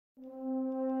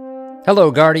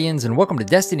Hello, Guardians, and welcome to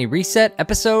Destiny Reset,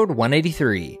 episode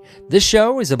 183. This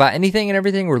show is about anything and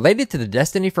everything related to the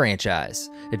Destiny franchise.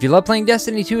 If you love playing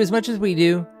Destiny 2 as much as we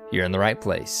do, you're in the right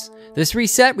place. This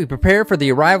reset, we prepare for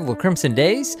the arrival of Crimson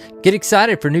Days, get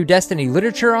excited for new Destiny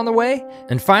literature on the way,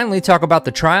 and finally talk about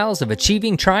the trials of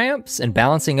achieving triumphs and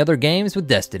balancing other games with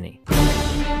Destiny.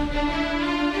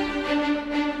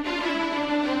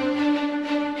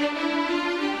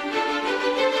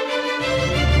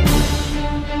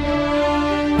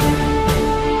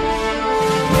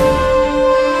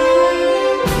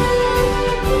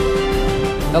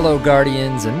 Hello,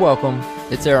 Guardians, and welcome.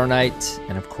 It's AER0KNIGHT,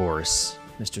 and of course,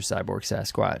 Mr.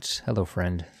 CyborgSasquatch. Hello,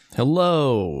 friend.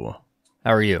 Hello.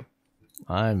 How are you?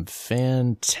 I'm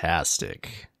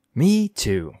fantastic. Me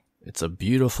too. It's a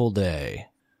beautiful day.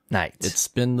 Night. It's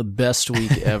been the best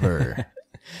week ever.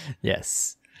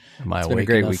 Yes. Am I It's been a awake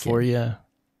great enough weekend. for you?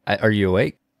 Are you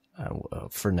awake?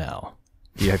 For now.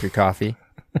 Do you have your coffee?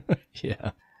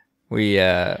 Yeah. We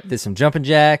did some jumping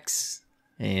jacks.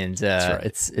 And right.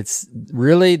 it's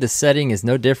really, the setting is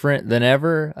no different than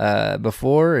ever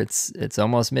before. It's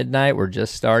almost midnight. We're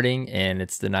just starting, and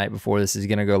it's the night before this is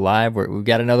going to go live. We've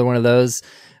got another one of those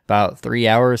about 3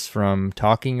 hours from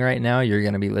talking right now. You're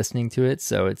going to be listening to it,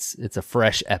 so it's a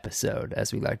fresh episode,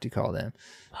 as we like to call them.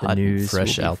 The Hot news and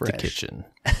fresh will be out the fresh. kitchen.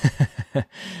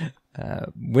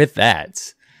 With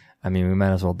that, I mean, we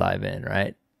might as well dive in,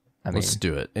 right? Let's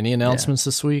do it. Any announcements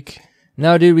this week?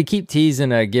 No, dude, we keep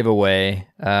teasing a giveaway.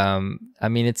 I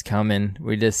mean, it's coming.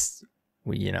 We got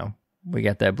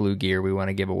that blue gear we want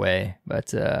to give away,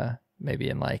 but maybe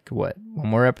in like one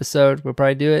more episode, we'll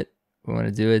probably do it. We want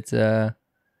to do it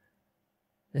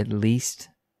at least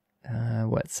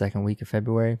second week of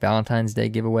February, Valentine's Day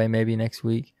giveaway, maybe next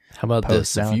week. How about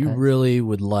this? If you really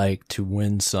would like to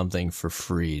win something for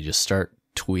free, just start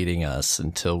tweeting us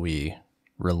until we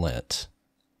relent.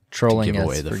 Trolling to give us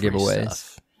away the for free giveaways.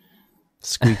 Stuff.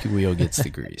 Squeaky wheel gets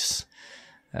the grease.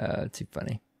 Too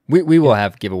funny. We will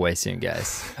have giveaway soon,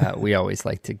 guys. We always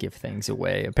like to give things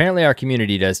away. Apparently our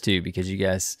community does too, because you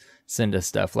guys send us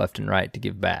stuff left and right to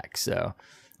give back. So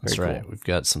that's very right. cool. We've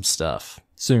got some stuff.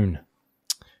 Soon.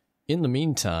 In the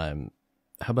meantime,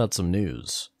 how about some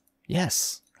news?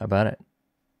 Yes. How about it?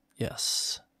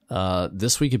 Yes.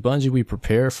 This week at Bungie, we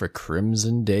prepare for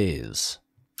Crimson Days.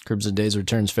 Crimson Days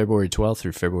returns February 12th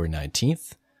through February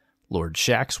 19th. Lord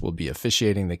Shaxx will be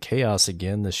officiating the chaos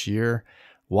again this year,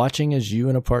 watching as you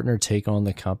and a partner take on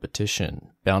the competition.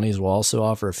 Bounties will also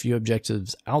offer a few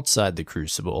objectives outside the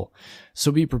Crucible,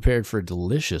 so be prepared for a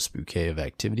delicious bouquet of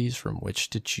activities from which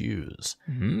to choose.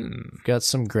 We've got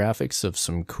some graphics of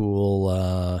some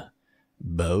cool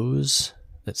bows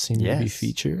that seem to be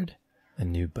featured. A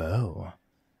new bow.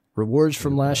 Rewards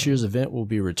from last year's event will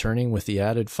be returning with the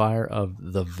added fire of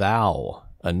the Vow,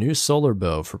 a new solar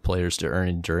bow for players to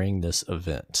earn during this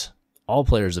event. All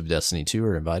players of Destiny 2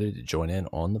 are invited to join in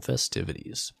on the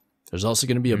festivities. There's also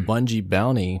going to be a Bungie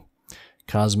bounty.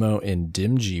 Cosmo and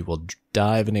Dimji will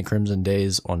dive into Crimson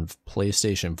Days on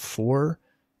PlayStation 4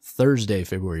 Thursday,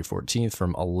 February 14th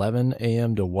from 11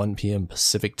 a.m. to 1 p.m.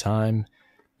 Pacific time.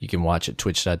 You can watch at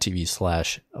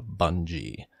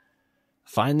twitch.tv/Bungie.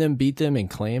 Find them, beat them, and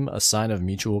claim a Sign of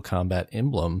Mutual Combat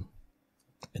emblem.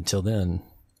 Until then,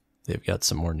 they've got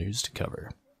some more news to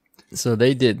cover. So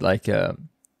they did like a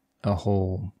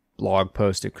whole blog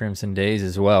post at Crimson Days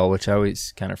as well, which I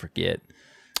always kind of forget.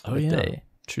 Oh yeah, they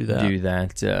true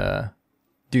that.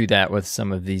 Do that with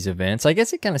some of these events. I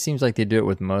guess it kind of seems like they do it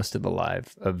with most of the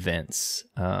live events.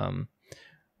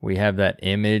 We have that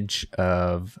image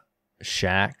of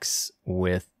Shaxx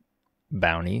with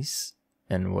bounties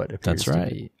and what appears to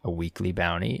be a weekly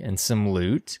bounty and some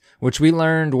loot, which we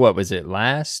learned, what was it,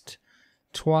 last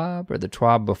TWAB or the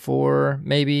TWAB before,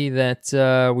 maybe, that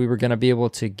we were going to be able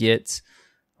to get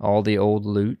all the old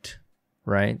loot,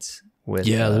 right? With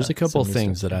there's a couple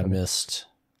things that I missed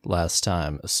last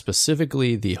time.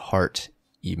 Specifically, the heart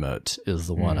emote is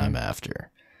the one I'm after.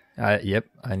 Yep,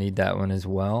 I need that one as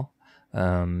well.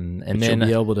 And then you'll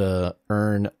be able to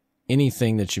earn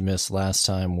anything that you missed last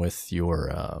time with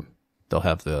your... they'll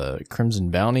have the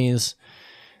Crimson Bounties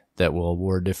that will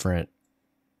award different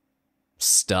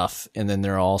stuff, and then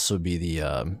there'll also be the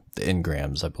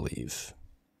engrams, I believe.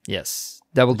 Yes,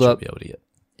 doubled up be able to get.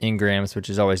 engrams, which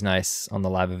is always nice on the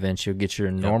live events. You'll get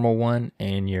your normal one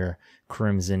and your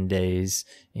Crimson Days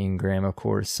engram. Of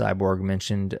course, Cyborg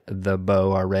mentioned the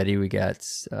bow already. We got,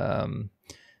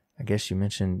 I guess you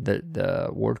mentioned the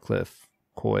Wardcliff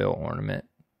coil ornament.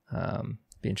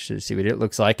 Be interested to see what it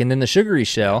looks like. And then the Sugary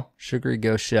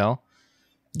Ghost Shell.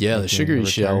 Yeah, the Sugary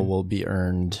Shell will be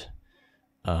earned,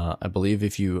 I believe,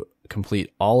 if you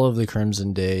complete all of the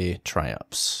Crimson Day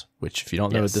triumphs, which if you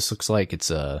don't know what this looks like,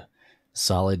 it's a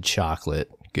solid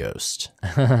chocolate ghost.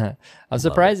 I'm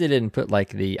surprised they didn't put like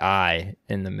the eye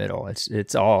in the middle.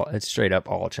 It's straight up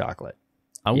all chocolate.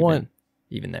 I want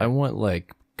there. I want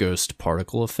like ghost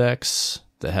particle effects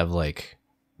that have like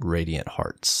radiant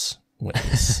hearts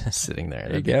wings sitting there.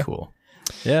 That'd be cool.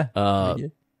 Yeah.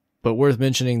 But worth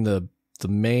mentioning, the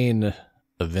main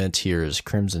event here is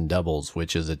Crimson Doubles,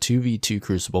 which is a 2v2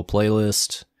 Crucible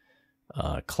playlist,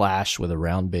 clash with a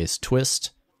round-based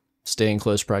twist. Stay in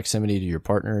close proximity to your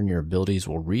partner and your abilities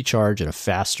will recharge at a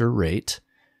faster rate.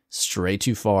 Stray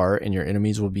too far and your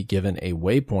enemies will be given a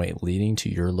waypoint leading to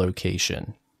your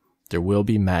location. There will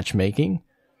be matchmaking,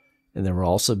 and there will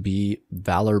also be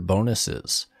Valor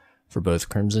bonuses for both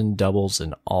Crimson Doubles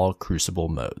and all Crucible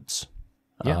modes.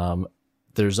 Yeah.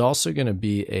 There's also going to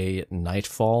be a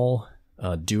Nightfall,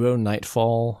 Duo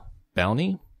Nightfall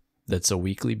bounty. That's a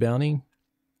weekly bounty.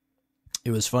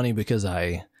 It was funny because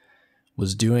I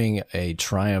was doing a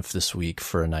triumph this week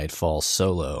for a Nightfall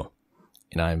solo,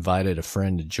 and I invited a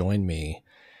friend to join me,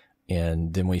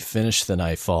 and then we finished the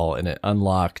Nightfall, and it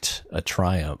unlocked a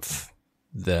triumph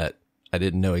that I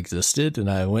didn't know existed, and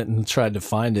I went and tried to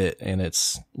find it, and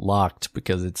it's locked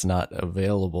because it's not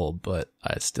available, but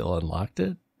I still unlocked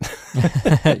it.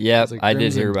 Yeah, I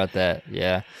did hear about that.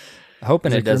 Yeah.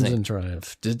 Hoping it doesn't. Crimson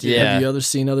Triumph. Have you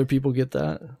seen other people get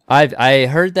that? I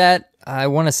heard that. I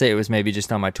want to say it was maybe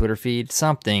just on my Twitter feed,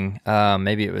 something.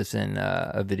 Maybe it was in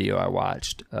a video I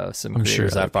watched of some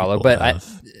creators I follow. But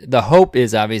the hope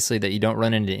is obviously that you don't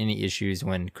run into any issues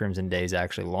when Crimson Days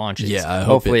actually launches. Yeah,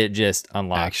 hopefully it just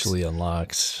unlocks. Actually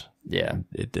unlocks. Yeah,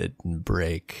 it didn't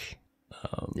break.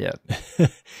 Yeah.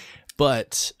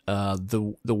 But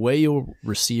the way you'll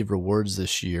receive rewards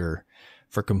this year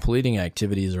for completing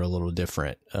activities are a little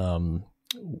different.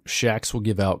 Shacks will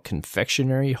give out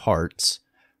confectionery hearts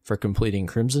for completing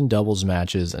Crimson Doubles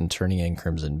matches and turning in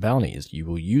Crimson Bounties. You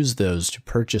will use those to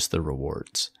purchase the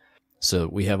rewards. So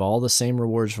we have all the same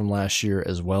rewards from last year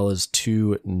as well as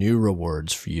 2 new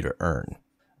rewards for you to earn.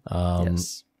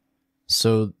 Yes.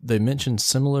 So they mentioned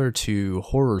similar to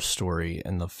Horror Story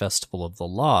and the Festival of the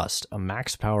Lost, a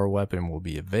max power weapon will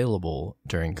be available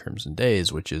during Crimson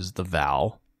Days, which is the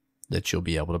Vow that you'll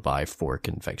be able to buy for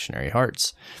confectionery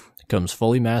hearts. It comes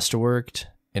fully masterworked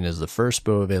and is the first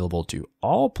bow available to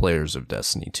all players of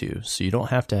Destiny 2, so you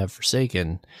don't have to have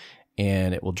Forsaken,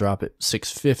 and it will drop at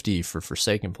 $650 for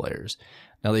Forsaken players.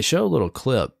 Now they show a little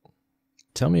clip.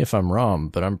 Tell me if I'm wrong,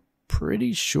 but I'm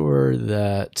pretty sure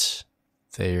that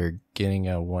they're getting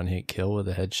a one-hit kill with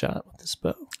a headshot with this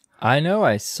bow. I know.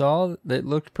 I saw that it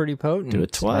looked pretty potent. Do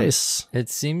it twice. It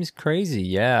seems crazy.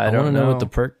 Yeah, I don't know what the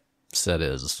perk set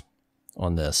is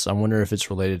on this. I wonder if it's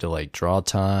related to like draw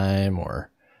time or...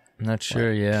 I'm not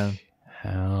sure, yeah.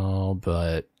 How,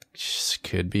 but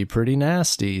could be pretty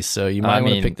nasty. So you might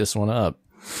want to pick this one up.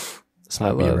 This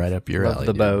might be right up your alley.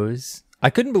 The bows.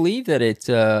 I couldn't believe that it's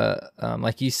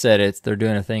like you said, they're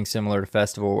doing a thing similar to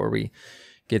Festival where we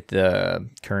get the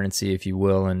currency, if you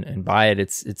will, and buy it.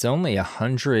 It's only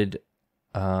 100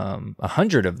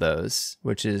 of those,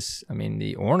 which is, I mean,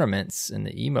 the ornaments and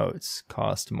the emotes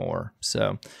cost more.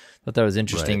 So I thought that was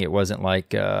interesting. Right. It wasn't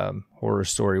like Horror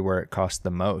Story where it cost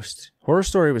the most. Horror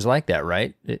Story was like that,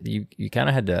 right? You kind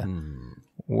of had to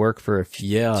work for a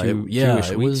few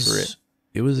weeks for it.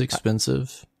 It was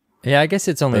expensive. Yeah, I guess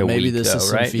it's only a week, maybe this is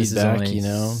some right? feedback,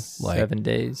 like 7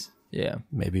 days. Yeah.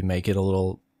 Maybe make it a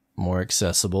little more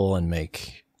accessible and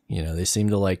make, they seem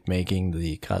to like making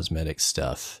the cosmetic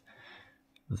stuff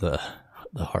the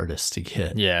hardest to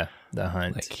get. Yeah, the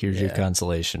hunt. Like, here's your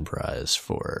consolation prize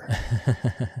for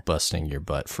busting your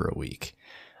butt for a week.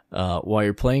 While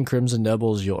you're playing Crimson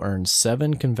Doubles, you'll earn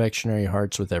 7 confectionery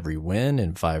hearts with every win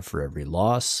and 5 for every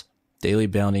loss. Daily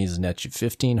bounties net you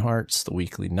 15 hearts. The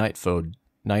weekly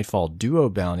Nightfall Duo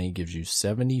bounty gives you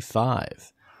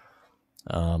 75.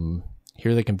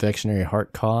 Here are the confectionery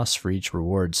heart costs for each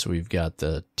reward. So we've got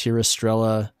the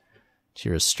Tirastrea,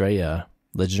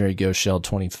 Legendary Ghost Shell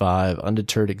 25,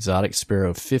 Undeterred Exotic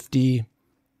Sparrow 50,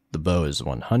 the bow is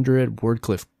 100,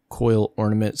 Wardcliff Coil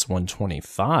Ornaments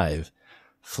 125,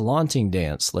 Flaunting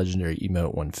Dance Legendary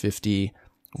Emote 150,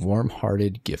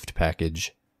 Warm-Hearted Gift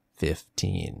Package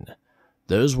 15.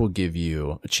 Those will give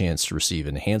you a chance to receive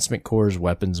enhancement cores,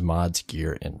 weapons, mods,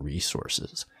 gear, and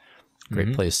resources.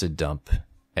 Great place to dump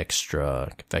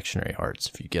extra confectionery hearts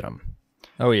if you get them.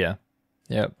 Oh, yeah.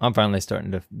 Yeah, I'm finally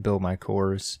starting to build my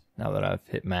cores now that I've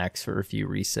hit max for a few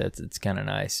resets. It's kind of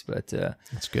nice, but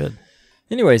that's good.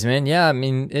 Anyways, man, yeah, I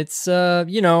mean, it's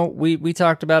we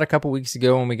talked about a couple weeks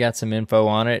ago when we got some info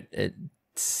on it. It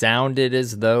sounded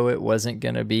as though it wasn't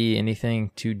going to be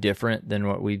anything too different than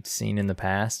what we've seen in the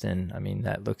past. And I mean,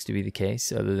 that looks to be the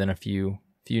case, other than a few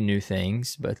new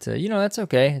things. But, you know, that's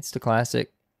okay. It's the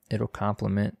classic. It'll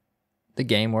complement the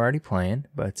game we're already playing.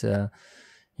 But,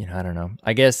 you know, I don't know.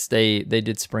 I guess they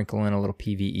did sprinkle in a little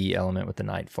PvE element with the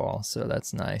Nightfall, so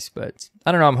that's nice. But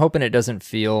I don't know. I'm hoping it doesn't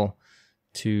feel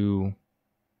too...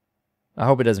 I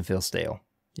hope it doesn't feel stale.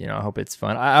 You know, I hope it's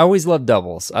fun. I always love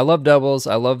doubles. I love doubles.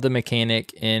 I love the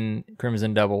mechanic in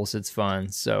Crimson Doubles. It's fun.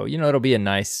 So, you know, it'll be a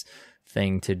nice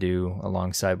thing to do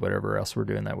alongside whatever else we're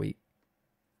doing that week.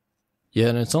 Yeah,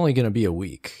 and it's only going to be a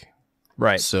week.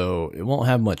 Right. So it won't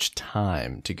have much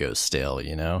time to go stale,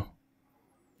 you know?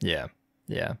 Yeah.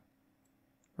 Yeah.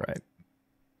 Right.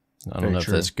 I don't know if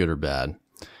that's good or bad.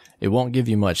 It won't give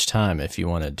you much time if you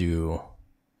want to do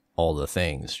all the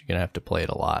things. You're going to have to play it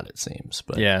a lot, it seems.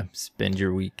 But yeah, spend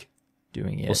your week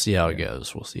doing it. We'll see how it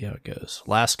goes. We'll see how it goes.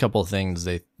 Last couple of things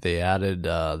they added,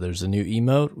 there's a new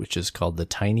emote, which is called the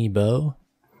Tiny Bow.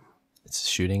 It's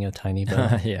shooting a tiny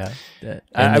bow. Yeah.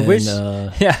 I wish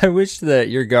that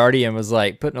your Guardian was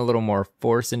like putting a little more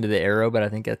force into the arrow, but I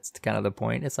think that's kind of the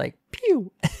point. It's like,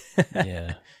 pew.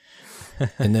 Yeah.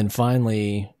 And then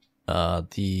finally,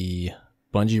 the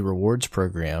Bungie Rewards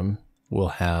program will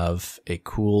have a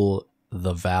cool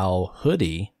The Vow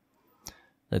hoodie.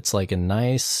 It's like a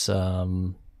nice, I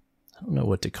don't know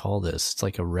what to call this. It's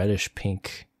like a reddish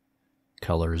pink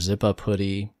color zip-up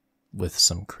hoodie with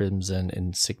some crimson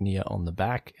insignia on the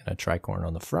back and a tricorn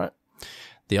on the front.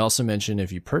 They also mentioned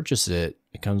if you purchase it,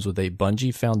 it comes with a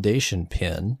Bungie Foundation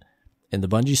pin, and the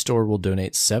Bungie store will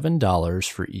donate $7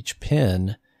 for each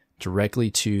pin directly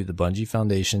to the Bungie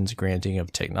Foundation's granting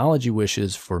of technology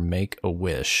wishes for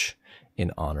Make-A-Wish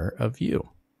in honor of you.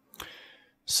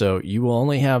 So you will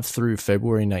only have through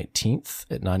February 19th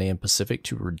at 9 a.m. Pacific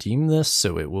to redeem this,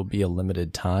 so it will be a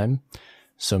limited time.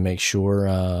 So make sure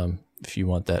if you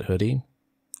want that hoodie,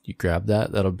 you grab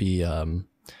that. That'll be, that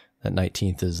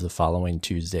 19th is the following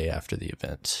Tuesday after the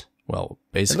event. Well,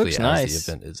 basically as nice.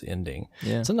 The event is ending.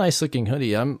 Yeah. It's a nice looking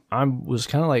hoodie. I was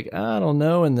kind of like, I don't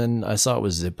know. And then I saw it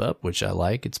was zip up, which I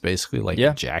like. It's basically like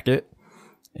a jacket.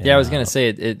 And, yeah, I was going to say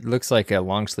it looks like a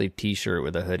long sleeve t-shirt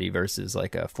with a hoodie versus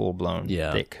like a full blown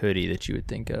thick hoodie that you would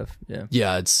think of. Yeah.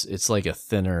 Yeah. It's like a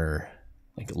thinner,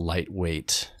 like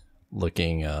lightweight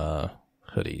looking,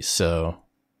 hoodie. So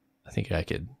I think I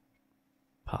could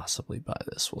possibly buy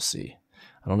this. We'll see.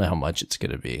 I don't know how much it's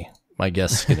going to be. My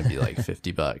guess is going to be like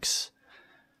 $50.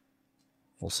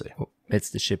 We'll see.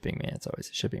 It's the shipping, man. It's always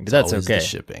the shipping, but that's okay. The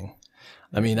shipping.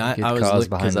 I mean, I was looking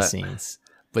behind the scenes,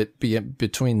 but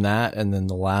between that and then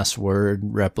the Last Word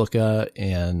replica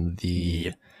and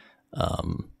the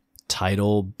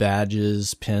title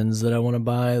badges, pins that I want to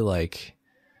buy, like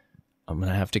I'm going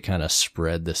to have to kind of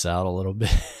spread this out a little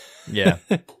bit. Yeah.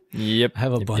 Yep. I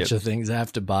have a bunch of things I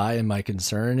have to buy, and my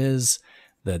concern is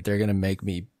that they're going to make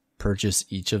me purchase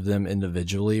each of them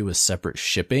individually with separate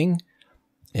shipping,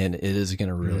 and it is going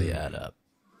to really add up.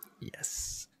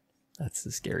 Yes. That's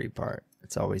the scary part.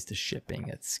 It's always the shipping.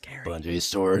 It's scary. Bungie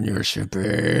store and your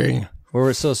shipping.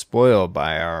 We're so spoiled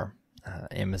by our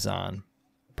Amazon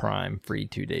Prime free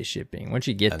 2-day shipping. Once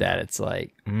you get that, it's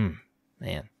like,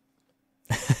 man.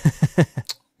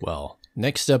 Well,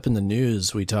 next up in the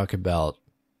news, we talk about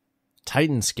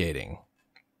Titan skating.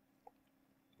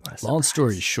 Long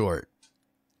story short,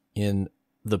 in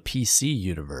the PC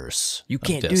universe, you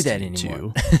can't do that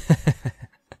anymore.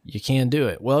 You can do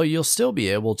it. Well, you'll still be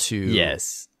able to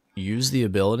use the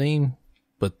ability,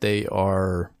 but they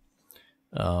are,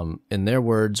 in their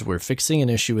words, we're fixing an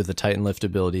issue with the Titan Lift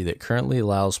ability that currently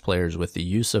allows players with the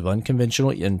use of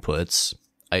unconventional inputs,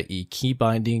 i.e. key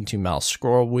binding to mouse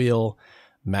scroll wheel,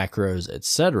 macros,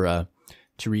 etc.,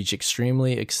 to reach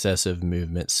extremely excessive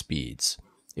movement speeds.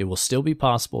 It will still be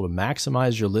possible to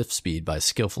maximize your lift speed by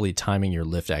skillfully timing your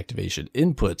lift activation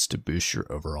inputs to boost your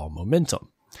overall momentum.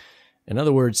 In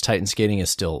other words, Titan skating is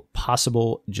still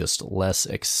possible, just less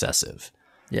excessive.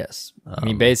 Yes. I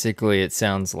mean, basically, it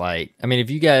sounds like, I mean, if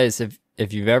you guys,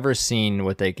 if you've ever seen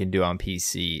what they can do on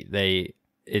PC,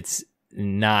 it's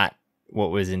not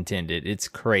what was intended. It's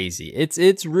crazy.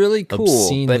 It's really cool.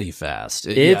 Obscenely fast.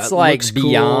 It's like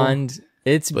beyond... Cool.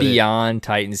 It's beyond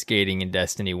Titan skating in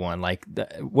Destiny 1. Like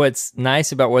what's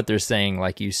nice about what they're saying,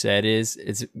 like you said, is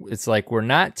it's like we're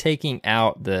not taking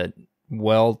out the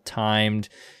well-timed,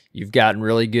 you've gotten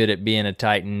really good at being a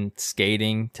Titan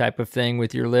skating type of thing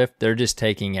with your lift. They're just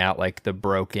taking out like the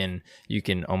broken, you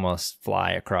can almost fly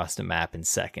across the map in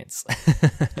seconds.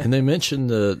 And they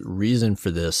mentioned the reason for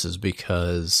this is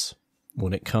because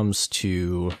when it comes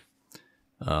to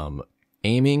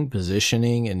aiming,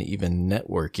 positioning, and even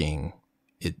networking,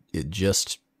 it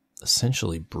just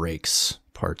essentially breaks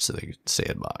parts of the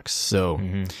sandbox. So,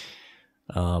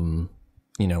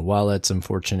 you know, while that's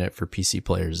unfortunate for PC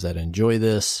players that enjoy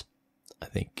this, I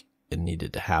think it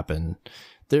needed to happen.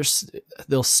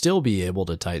 They'll still be able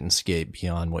to Titanscape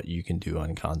beyond what you can do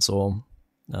on console,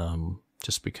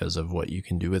 just because of what you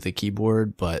can do with a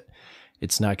keyboard, but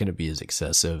it's not going to be as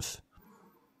excessive.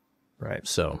 Right.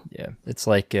 So yeah, it's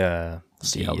like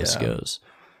see how this goes.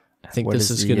 I think this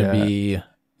is going to be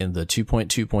in the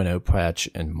 2.2.0 patch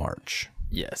in March.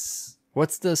 Yes.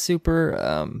 What's the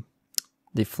super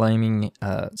the flaming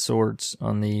swords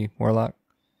on the Warlock?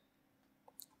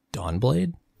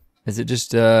 Dawnblade? Is it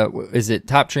just is it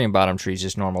top tree and bottom tree is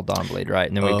just normal Dawnblade, right?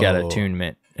 And then we've got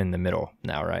attunement in the middle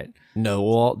now, right? No,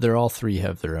 well, they're all three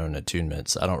have their own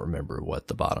attunements. I don't remember what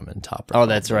the bottom and top are. Oh,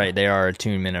 that's right. They are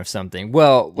attunement of something.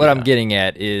 Well, what I'm getting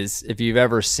at is if you've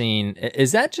ever seen,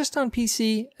 is that just on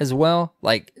PC as well?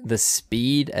 Like the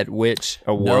speed at which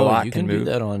a Warlock you can move? do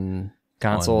that on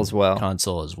console as well.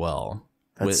 Console as well.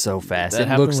 That's so fast. That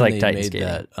It looks like they made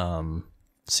Titanscape. that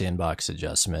sandbox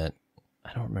adjustment.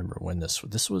 I don't remember when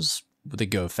this was the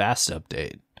Go Fast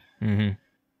update. Mm-hmm.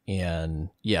 And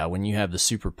yeah, when you have the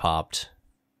super popped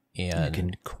and you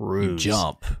can cruise, you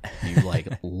jump, you like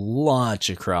launch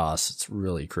across. It's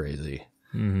really crazy.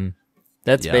 Mm-hmm.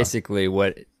 That's basically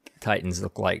what Titans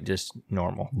look like, just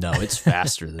normal. No, it's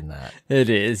faster than that. It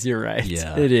is. You're right.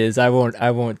 Yeah, it is. I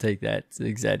won't take that. It's an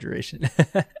exaggeration.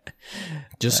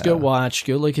 Just go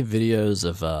look at videos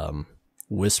of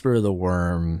Whisper of the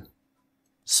Worm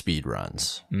speed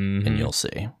runs, and you'll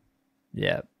see.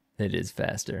 Yeah, it is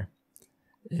faster.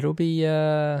 It'll be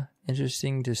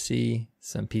interesting to see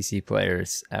some PC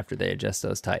players after they adjust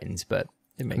those Titans, but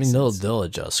it makes sense. They'll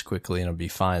adjust quickly and it'll be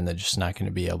fine. They're just not going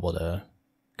to be able to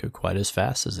go quite as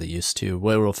fast as they used to.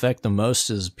 What will affect the most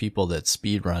is people that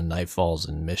speed run Nightfalls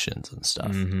and missions and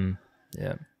stuff. Mm-hmm.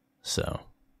 Yeah. So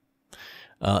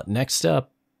next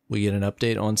up, we get an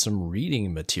update on some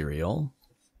reading material.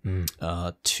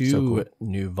 Two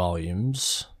new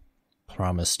volumes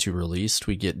promised to release.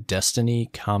 We get Destiny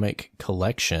Comic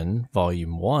Collection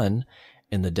Volume 1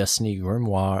 and the Destiny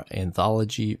Grimoire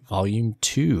Anthology Volume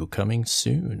 2 coming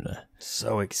soon.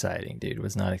 So exciting, dude.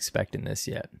 Was not expecting this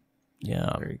yet.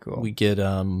 Yeah. Very cool. We get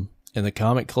in the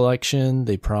comic collection,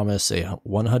 they promise a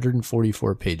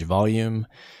 144-page volume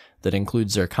that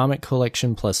includes their comic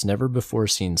collection plus never before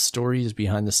seen stories,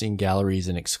 behind the scene galleries,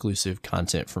 and exclusive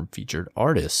content from featured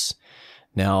artists.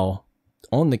 Now,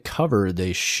 on the cover,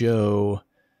 they show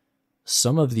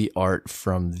some of the art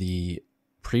from the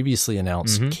previously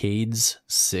announced Cades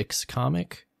 6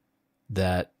 comic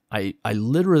that I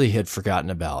literally had forgotten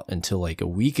about until like a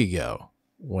week ago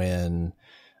when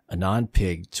Anon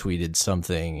Pig tweeted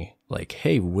something like,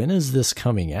 hey, when is this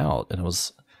coming out? And I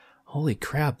was, holy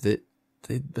crap, that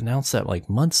they announced that like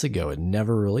months ago and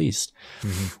never released.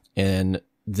 And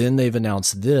then they've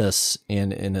announced this,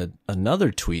 and in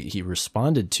another tweet he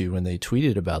responded to when they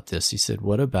tweeted about this, he said,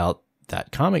 what about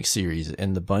that comic series?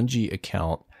 And the Bungie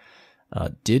account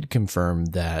did confirm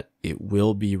that it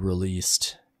will be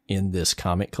released in this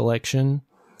comic collection.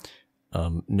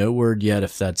 No word yet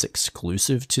if that's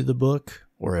exclusive to the book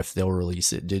or if they'll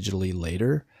release it digitally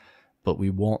later, but we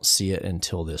won't see it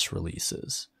until this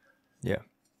releases. Yeah.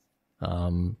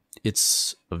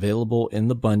 It's available in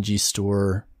the Bungie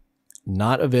store,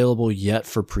 not available yet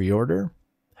for pre-order.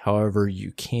 However,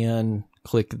 you can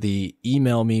click the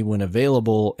email me when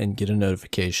available and get a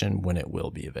notification when it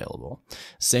will be available.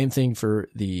 Same thing for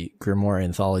the Grimoire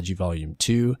Anthology Volume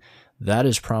 2. That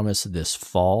is promised this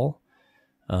fall.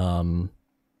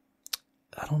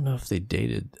 I don't know if they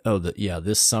dated.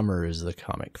 This summer is the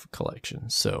comic collection.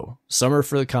 So summer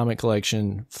for the comic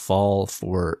collection, fall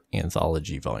for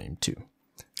Anthology Volume 2.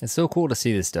 It's so cool to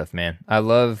see this stuff, man. I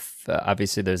love,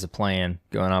 obviously there's a plan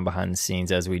going on behind the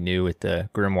scenes as we knew with the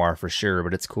Grimoire for sure,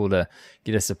 but it's cool to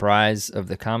get a surprise of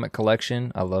the comic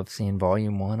collection. I love seeing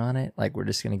Volume 1 on it. Like we're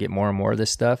just going to get more and more of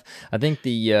this stuff. I think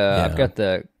I've got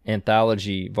the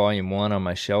Anthology Volume 1 on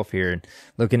my shelf here, and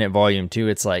looking at Volume 2,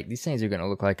 it's like these things are going to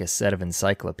look like a set of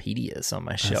encyclopedias on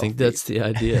my shelf. I think that's the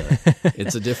idea.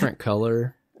 It's a different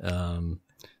color,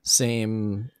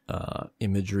 same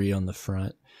imagery on the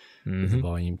front. With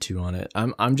Volume 2 on it.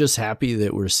 I'm just happy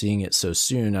that we're seeing it so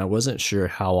soon. I wasn't sure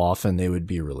how often they would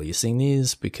be releasing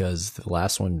these because the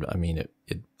last one, I mean, it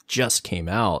just came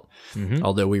out.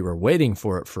 Although we were waiting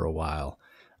for it for a while.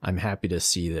 I'm happy to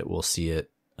see that we'll see it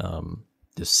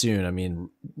this soon. I mean,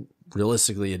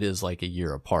 realistically, it is like a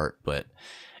year apart, but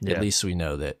at least we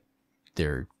know that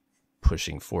they're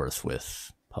pushing forth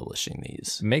with publishing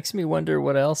these. Makes me wonder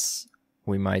what else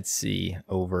we might see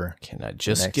over. Can I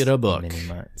just get a book? Many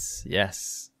months.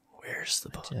 Yes. Where's the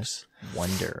books? Just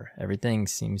wonder. Everything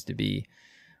seems to be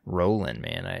rolling,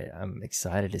 man. I'm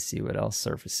excited to see what else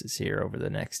surfaces here over the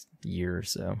next year or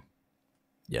so.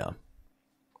 Yeah.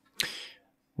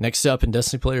 Next up in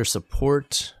Destiny player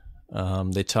support,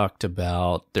 they talked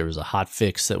about there was a hot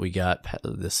fix that we got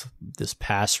this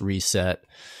past reset,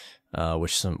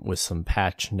 with some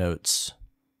patch notes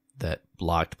that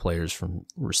blocked players from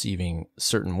receiving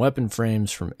certain weapon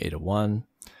frames from Ada 1,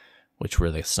 which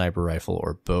were the sniper rifle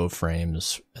or bow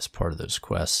frames as part of those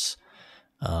quests.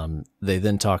 They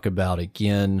then talk about,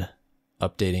 again,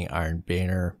 updating Iron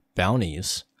Banner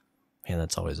bounties. Man,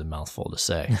 that's always a mouthful to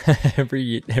say.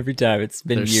 every time. It's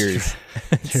been years.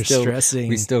 They're stressing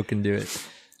we still can do it.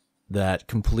 That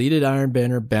completed Iron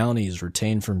Banner bounties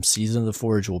retained from Season of the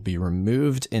Forge will be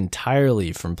removed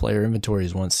entirely from player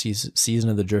inventories once Season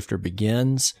of the Drifter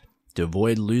begins. To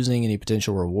avoid losing any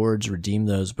potential rewards, redeem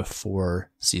those before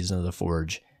Season of the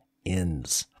Forge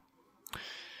ends.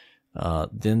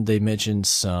 Then they mentioned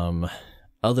some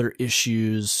other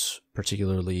issues,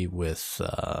 particularly with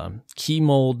key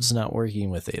molds not working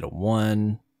with Ada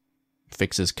 1,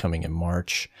 fixes coming in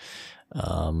March.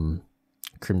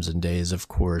 Crimson Days, of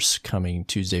course, coming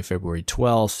Tuesday, February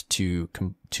 12th.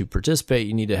 To participate,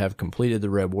 you need to have completed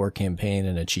the Red War campaign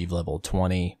and achieve level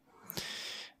 20.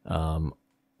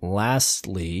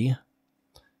 Lastly,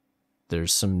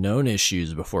 there's some known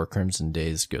issues before Crimson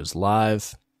Days goes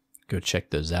live. Go check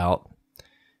those out.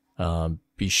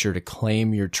 Be sure to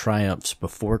claim your triumphs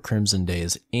before Crimson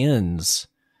Days ends,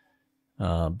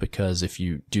 because if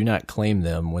you do not claim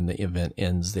them when the event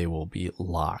ends, they will be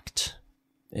locked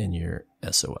in your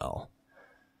SOL.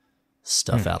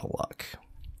 Stuff out of luck.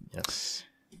 Yes.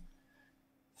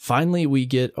 Finally, we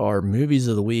get our movies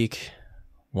of the week.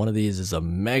 One of these is a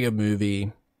mega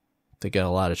movie that got a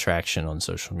lot of traction on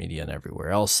social media and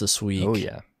everywhere else this week. Oh,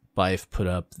 yeah. Bife put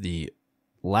up the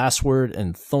Last Word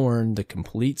and Thorn, the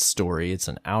complete story. It's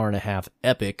an hour-and-a-half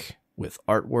epic with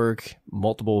artwork,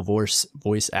 multiple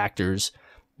voice actors.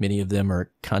 Many of them are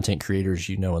content creators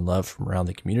you know and love from around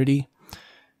the community.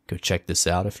 Go check this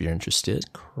out if you're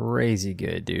interested. Crazy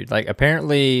good, dude. Like,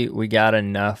 apparently we got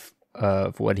enough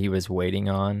of what he was waiting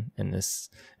on in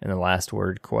the Last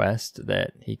Word quest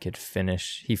that he could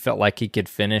finish. He felt like he could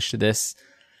finish this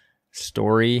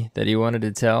story that he wanted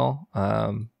to tell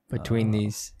between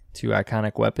these two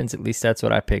iconic weapons. At least that's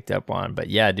what I picked up on. But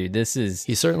yeah, dude, this is...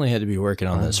 He certainly had to be working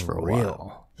on this for a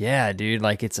while. Yeah, dude,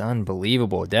 like, it's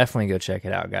unbelievable. Definitely go check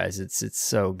it out, guys. It's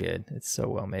so good. It's so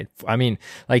well made. I mean,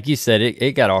 like you said,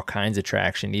 it got all kinds of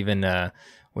traction. Even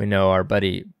we know our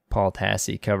buddy Paul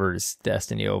Tassi covers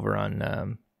Destiny over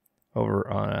on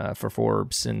for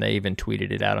Forbes, and they even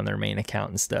tweeted it out on their main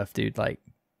account and stuff, dude. Like,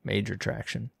 major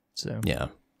traction. So yeah,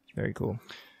 very cool.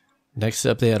 Next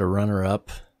up, they had a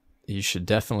runner-up you should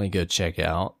definitely go check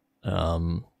out,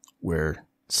 where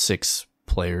 6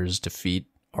 players defeat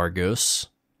Argos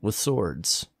with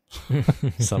swords.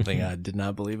 Something I did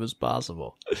not believe was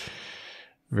possible.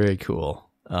 Very cool.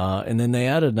 And then they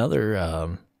added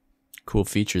another cool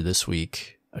feature this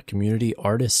week, a community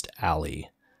artist alley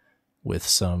with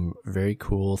some very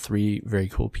cool, 3 very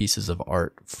cool pieces of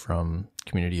art from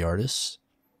community artists.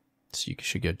 So you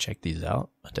should go check these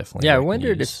out. I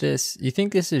wondered if you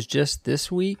think this is just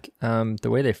this week? The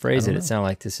way they phrase it sounded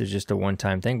like this is just a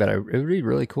one-time thing, but it would be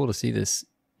really cool to see this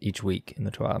each week in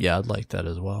the TWAB. Yeah, I'd like that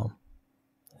as well.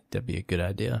 That'd be a good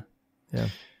idea. Yeah.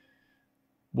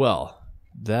 Well,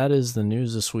 that is the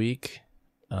news this week.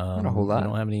 Not a whole lot. We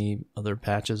don't have any other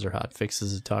patches or hot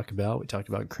fixes to talk about. We talked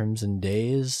about Crimson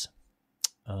Days.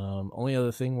 Only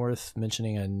other thing worth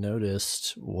mentioning I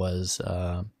noticed was...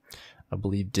 I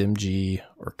believe Dimg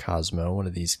or Cosmo, one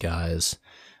of these guys,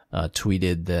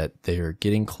 tweeted that they're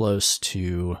getting close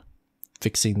to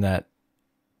fixing that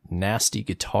nasty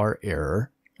guitar error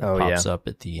that pops up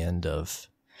at the end of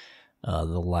The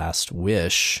Last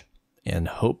Wish, and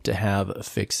hope to have a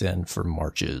fix in for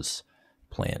March's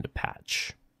planned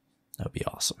patch. That would be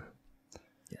awesome.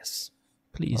 Yes.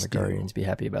 Please do. Guardians be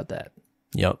happy about that.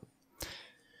 Yep.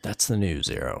 That's the news,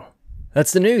 Arrow.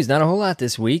 That's the news. Not a whole lot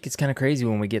this week. It's kind of crazy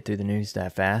when we get through the news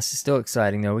that fast. It's still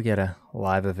exciting, though. We got a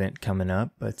live event coming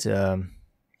up. But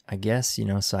I guess,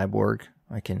 Cyborg,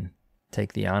 I can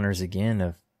take the honors again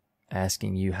of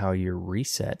asking you how your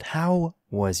reset. How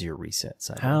was your reset,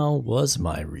 Cyborg? How was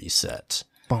my reset?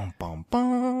 Bum, bum,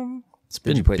 bum. It's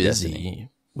been busy. Destiny?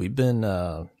 We've been,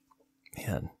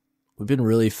 we've been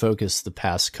really focused the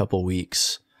past couple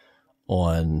weeks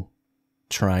on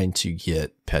trying to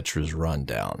get Petra's run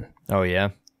down. Oh, yeah.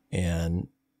 And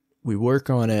we work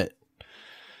on it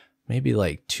maybe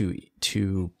like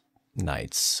two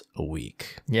nights a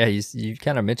week. Yeah, you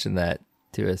kind of mentioned that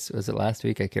to us. Was it last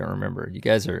week? I can't remember. You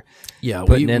guys are Yeah,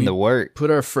 putting in we the work.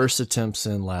 Put our first attempts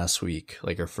in last week,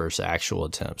 like our first actual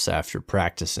attempts after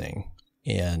practicing.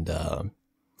 And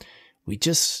we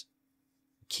just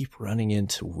keep running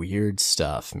into weird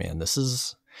stuff, man.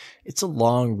 It's a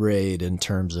long raid in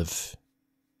terms of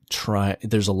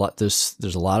there's a lot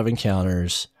of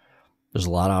encounters. There's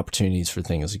a lot of opportunities for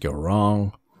things to go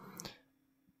wrong.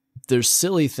 There's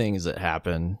silly things that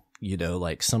happen,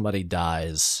 like somebody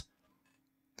dies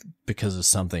because of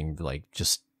something like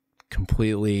just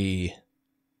completely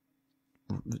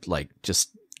like just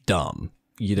dumb,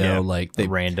 like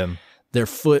random. Their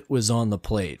foot was on the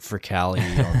plate for Callie on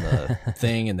the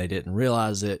thing and they didn't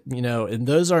realize it, and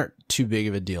those aren't too big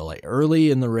of a deal. Like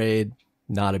early in the raid,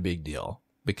 not a big deal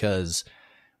because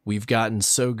we've gotten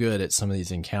so good at some of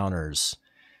these encounters.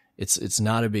 It's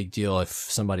not a big deal if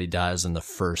somebody dies in the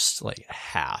first like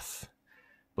half.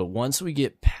 But once we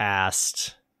get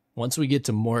to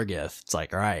Morgoth, it's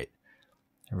like, all right,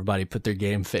 everybody put their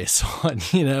game face on,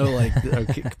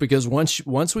 okay, because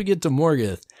once we get to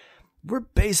Morgoth, we're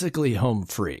basically home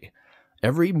free.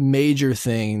 Every major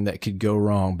thing that could go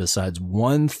wrong besides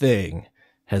one thing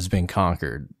has been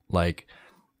conquered. Like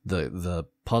the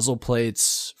puzzle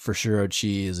plates for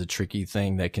Shirochi is a tricky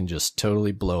thing that can just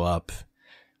totally blow up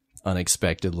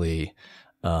unexpectedly.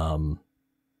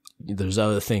 There's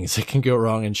other things that can go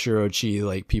wrong in Shirochi,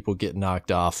 like people get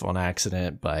knocked off on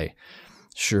accident by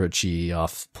Shirochi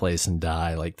off place and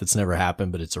die. Like that's never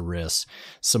happened, but it's a risk.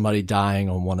 Somebody dying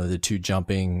on one of the 2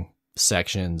 jumping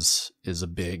sections is a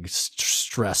big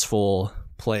stressful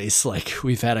place. Like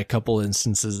we've had a couple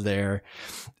instances there,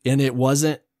 and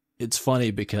it's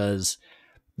funny because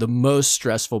the most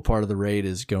stressful part of the raid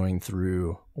is going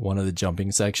through one of the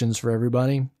jumping sections for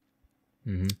everybody.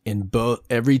 Mm-hmm. And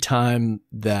every time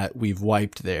that we've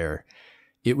wiped there,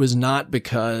 it was not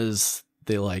because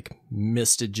they like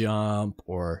missed a jump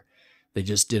or they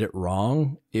just did it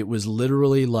wrong. It was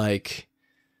literally like,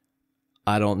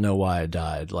 I don't know why I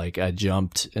died. Like I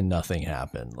jumped and nothing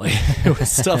happened. Like it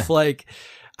was stuff like,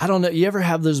 I don't know. You ever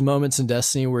have those moments in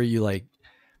Destiny where you like,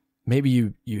 maybe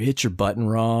you hit your button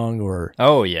wrong or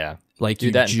oh yeah, like do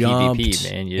you that jumped in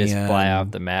PvP, man. You just fly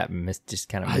off the map and just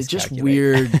kind of just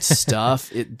weird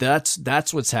stuff.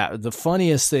 That's what's happened. The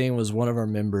funniest thing was one of our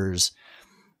members,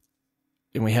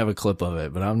 and we have a clip of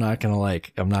it, but I'm not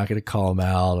gonna call him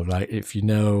out. If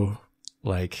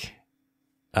like,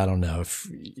 I don't know if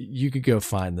you could go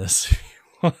find this.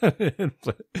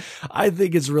 But I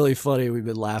think it's really funny. We've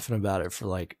been laughing about it for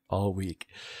like all week.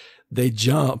 They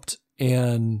jumped,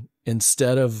 and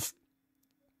instead of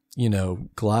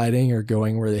gliding or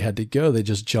going where they had to go, they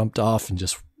just jumped off and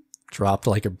just dropped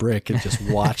like a brick and just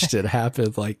watched it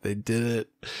happen. Like they did it.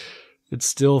 It's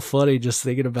still funny just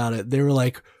thinking about it. They were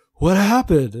like, what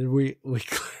happened? And we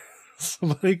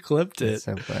somebody clipped it. That's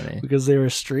so funny. Because they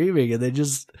were streaming and they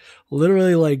just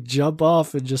literally like jump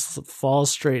off and just fall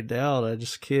straight down. I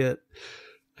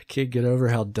can't get over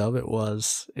how dumb it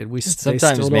was. And they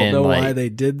still don't know why they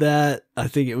did that. I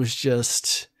think it was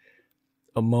just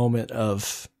a moment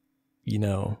of,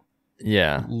 yeah.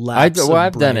 I've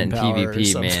done it in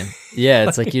PvP, man. Yeah,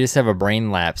 it's like you just have a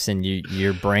brain lapse and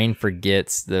your brain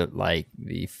forgets the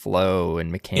flow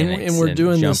and mechanics. And we're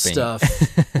doing jumping. This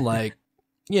stuff like,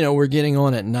 we're getting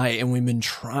on at night, and we've been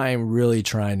really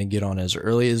trying to get on as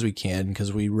early as we can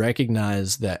because we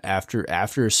recognize that after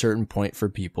a certain point for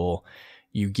people,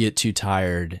 you get too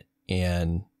tired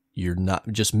and you're not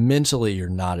just mentally, you're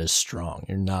not as strong.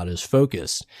 You're not as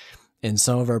focused. And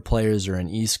some of our players are in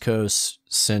East Coast,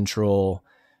 Central,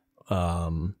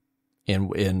 and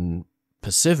in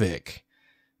Pacific.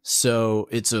 So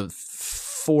it's a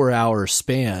 4-hour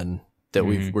span that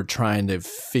we're trying to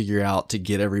figure out to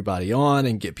get everybody on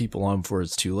and get people on before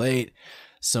it's too late.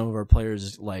 Some of our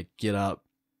players like get up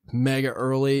mega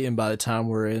early, and by the time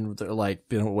we're in, they're like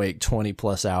been awake 20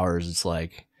 plus hours. It's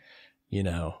like,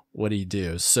 what do you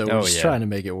do? So we're just trying to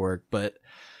make it work. But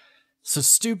so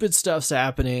stupid stuff's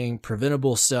happening.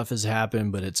 Preventable stuff has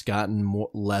happened, but it's gotten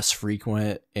less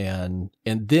frequent. And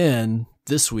then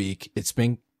this week it's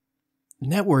been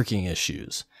networking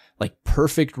issues, like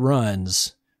perfect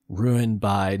runs ruined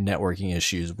by networking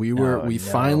issues. We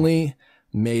finally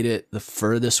made it the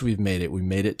furthest we've made it. We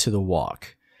made it to the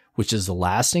walk, which is the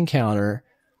last encounter.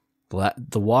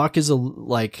 The walk is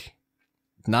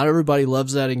not everybody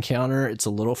loves that encounter. It's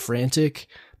a little frantic,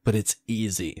 but it's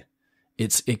easy.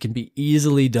 It can be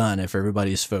easily done if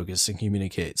everybody's focused and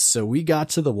communicates. So we got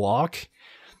to the walk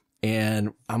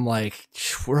and I'm like,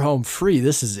 we're home free.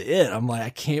 This is it. I'm like,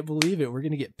 I can't believe it. We're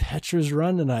going to get Petra's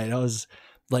run tonight. I was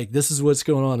like, this is what's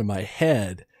going on in my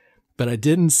head. but I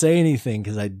didn't say anything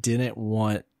because I didn't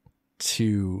want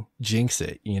to jinx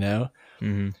it, you know?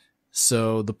 Mm-hmm.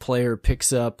 So the player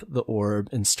picks up the orb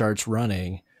and starts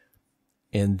running,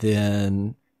 and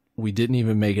then we didn't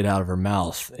even make it out of her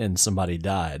mouth and somebody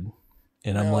died.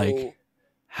 And I'm like,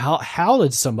 how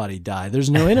did somebody die? There's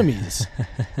no enemies.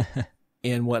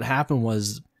 And what happened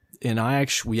was,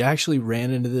 we actually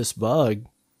ran into this bug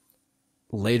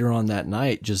later on that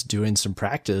night, just doing some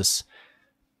practice.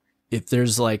 If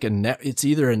there's like it's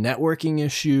either a networking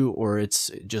issue or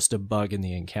it's just a bug in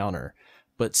the encounter.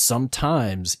 But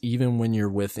sometimes, even when you're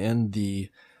within the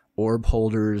orb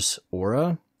holder's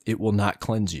aura, it will not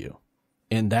cleanse you.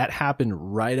 And that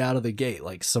happened right out of the gate.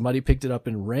 Like somebody picked it up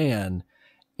and ran,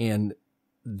 and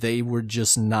they were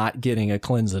just not getting a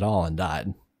cleanse at all and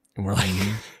died. And we're like,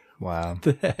 wow, what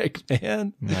the heck,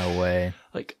 man? No way.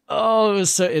 Like, oh, it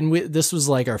was so, and this was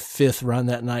like our 5th run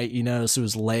that night, you know, so it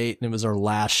was late and it was our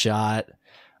last shot.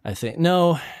 I think,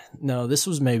 no, this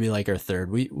was maybe like our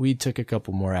 3rd. We took a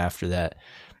couple more after that,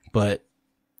 but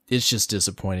it's just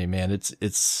disappointing, man. It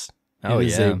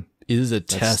is a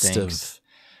test of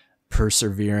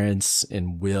perseverance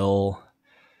and will,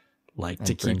 like, and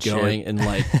to keep going and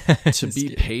like to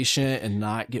be patient and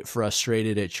not get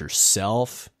frustrated at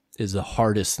yourself is the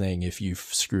hardest thing if you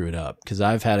screw it up. Because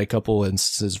I've had a couple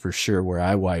instances for sure where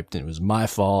I wiped and it was my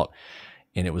fault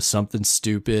and it was something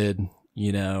stupid,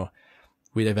 you know.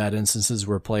 We'd have had instances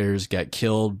where players got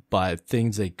killed by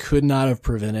things they could not have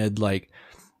prevented. Like,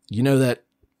 you know, that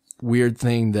weird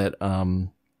thing that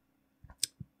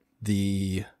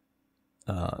the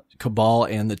Cabal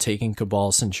and the Taking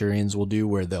Cabal Centurions will do,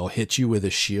 where they'll hit you with a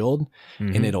shield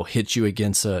and it'll hit you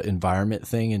against an environment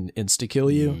thing and insta-kill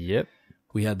you. Yep.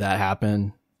 We had that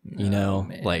happen, you know,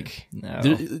 man. Like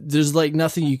there's like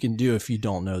nothing you can do if you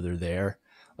don't know they're there.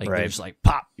 Like they're just like,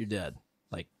 pop, you're dead.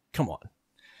 Like, come on.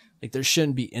 Like there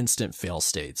shouldn't be instant fail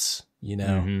states, you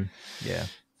know? Yeah.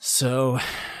 So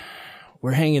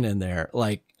we're hanging in there.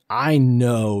 Like, I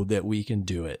know that we can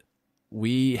do it.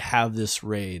 We have this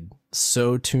raid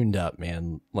so tuned up,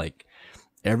 man. Like,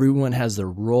 everyone has their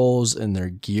roles and their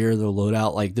gear, their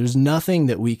loadout. Like, there's nothing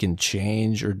that we can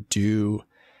change or do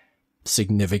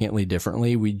significantly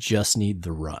differently. We just need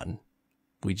the run.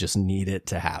 We just need it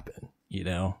to happen, you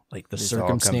know? Like, the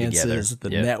circumstances, the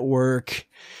network,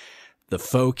 the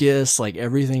focus, like,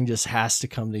 everything just has to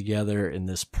come together in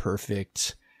this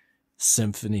perfect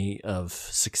symphony of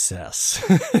success.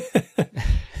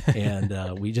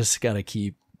 And we just got to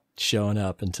keep showing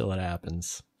up until it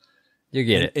happens. You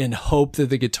get it. And hope that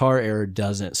the guitar error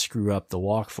doesn't screw up the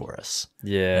walk for us.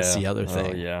 Yeah. That's the other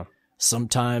thing. Oh, yeah.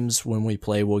 Sometimes when we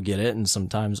play, we'll get it. And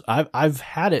sometimes I've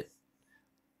had it.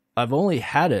 I've only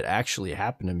had it actually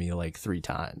happen to me like 3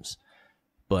 times.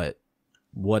 But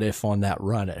what if on that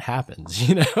run it happens,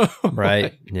 you know? Right.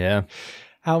 Like, yeah.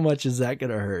 How much is that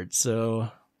going to hurt? So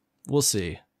we'll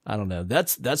see. I don't know.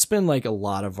 That's been like a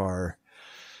lot of our,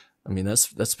 I mean,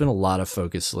 that's been a lot of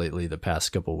focus lately the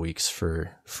past couple of weeks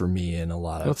for me and a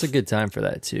lot of. Well, it's a good time for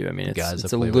that too. I mean, it's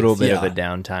a play little with. bit of a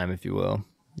downtime, if you will.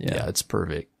 Yeah, it's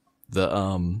perfect.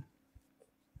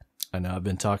 I know I've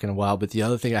been talking a while, but the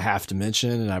other thing I have to mention,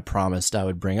 and I promised I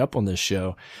would bring up on this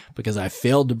show because I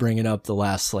failed to bring it up the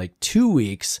last like 2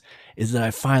 weeks, is that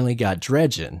I finally got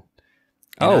dredging.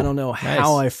 And I don't know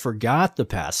how I forgot the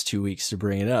past 2 weeks to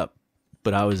bring it up,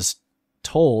 but I was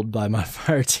told by my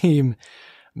fire team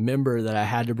member that I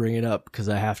had to bring it up because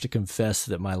I have to confess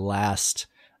that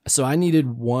so I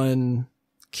needed 1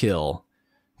 kill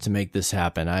to make this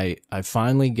happen. I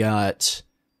finally got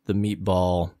the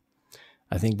meatball.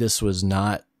 I think this was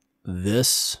not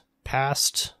this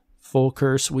past full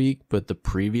curse week, but the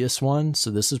previous one. So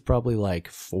this is probably like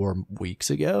 4 weeks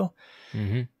ago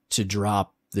to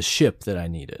drop the ship that I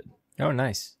needed. Oh,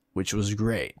 nice. Which was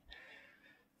great.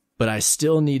 But I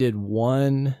still needed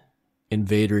 1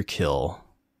 invader kill.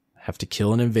 I have to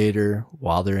kill an invader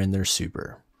while they're in their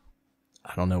super.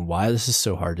 I don't know why this is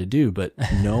so hard to do, but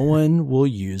no one will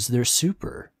use their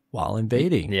super while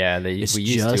invading. Yeah, we used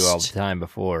to all the time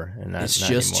before, and that's it's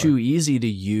just anymore. Too easy to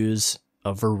use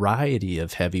a variety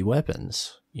of heavy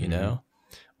weapons, you know,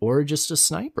 or just a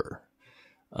sniper.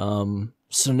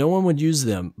 So no one would use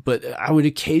them, but I would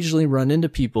occasionally run into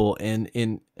people and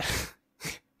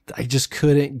I just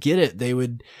couldn't get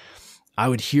it. I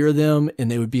would hear them and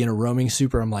they would be in a roaming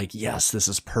super. I'm like, yes, this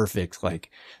is perfect. Like,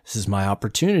 this is my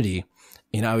opportunity.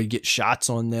 And I would get shots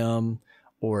on them,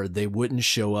 or they wouldn't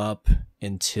show up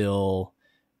until,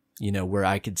 you know, where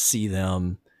I could see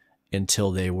them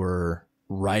until they were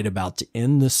right about to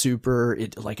end the super.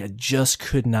 I just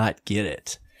could not get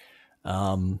it.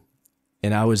 And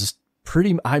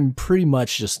I'm pretty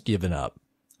much just given up.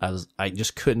 I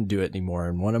just couldn't do it anymore.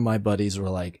 And one of my buddies were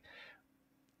like,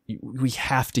 we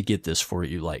have to get this for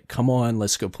you. Like, come on,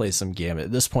 let's go play some Gambit.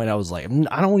 At this point, I was like,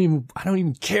 I don't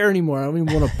even care anymore. I don't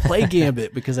even want to play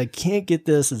Gambit because I can't get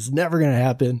this. It's never going to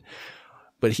happen.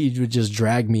 But he would just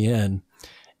drag me in.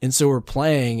 And so we're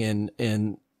playing and,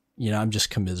 you know, I'm just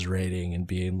commiserating and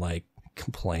being like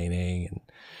complaining and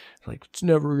like, it's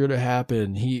never going to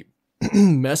happen. He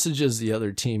messages the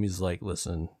other team. He's like,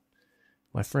 listen,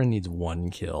 my friend needs 1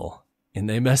 kill. And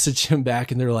they message him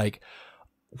back and they're like,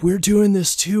 we're doing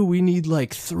this too. We need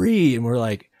like 3. And we're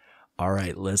like, all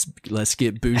right, let's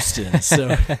get boosted.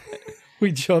 So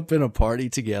we jump in a party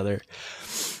together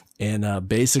and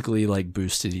basically like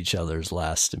boosted each other's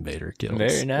last invader kills.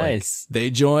 Very nice. Like, they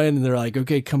join and they're like,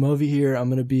 okay, come over here. I'm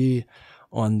going to be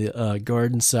on the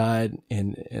garden side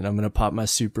and I'm going to pop my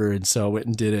super. And so I went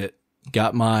and did it,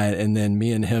 got mine. And then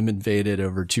me and him invaded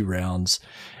over 2 rounds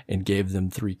and gave them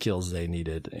 3 kills they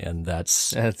needed. And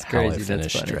that's how crazy. I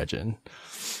finished dredging.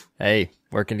 Hey,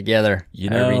 working together. You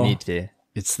know, we need to.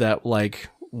 It's that like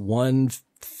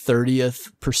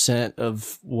 1/30th%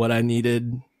 of what I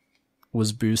needed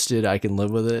was boosted. I can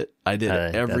live with it. I did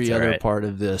every other part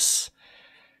of this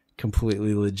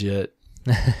completely legit.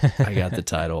 I got the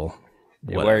title.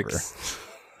 It works.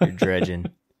 You're dredging.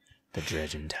 The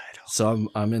dredging title. So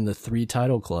I'm in the 3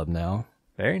 title club now.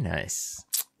 Very nice.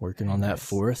 Working on that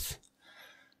 4th.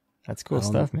 That's cool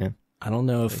stuff, man. I don't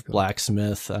know if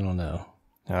blacksmith. I don't know.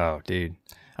 Oh, dude.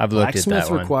 I've looked at that one.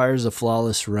 Blacksmith requires a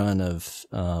flawless run of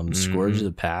Scourge of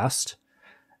the Past.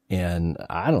 And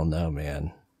I don't know,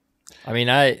 man. I mean,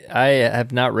 I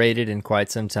have not raided in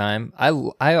quite some time.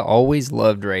 I always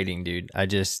loved raiding, dude. I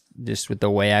just with the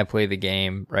way I play the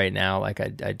game right now, like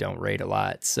I don't raid a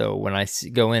lot. So when I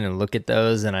go in and look at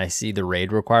those and I see the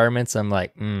raid requirements, I'm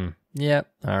like,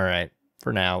 yep, all right.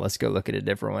 For now, let's go look at a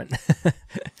different one.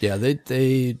 Yeah,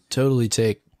 they totally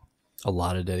take a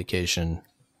lot of dedication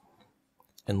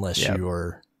unless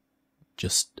you're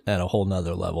just at a whole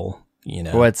nother level. You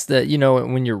know, what's the, you know,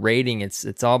 when you're raiding,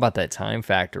 it's all about that time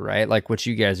factor, right? Like what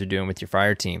you guys are doing with your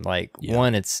fire team. Like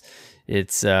one, it's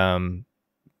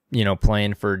you know,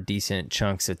 playing for decent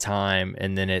chunks of time,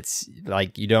 and then it's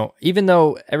like you don't, even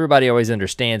though everybody always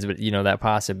understands, but you know, that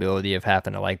possibility of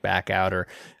having to like back out or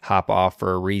hop off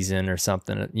for a reason or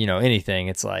something, you know, anything,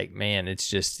 it's like, man, it's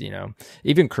just, you know,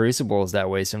 even Crucible is that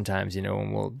way sometimes, you know,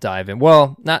 when we'll dive in.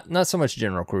 Well, not so much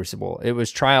General Crucible. It was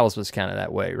Trials was kind of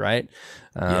that way, right?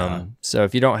 So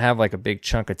if you don't have like a big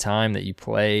chunk of time that you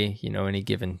play, you know, any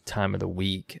given time of the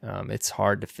week, it's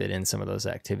hard to fit in some of those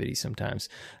activities sometimes.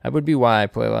 That would be why I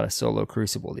play a lot of solo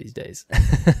Crucible these days.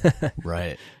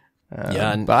 Right.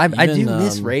 But I do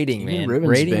miss raiding, man.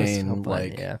 Raiding is so fun,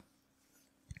 like,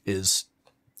 is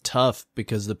tough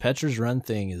because the Petra's Run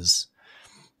thing is,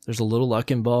 there's a little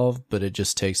luck involved, but it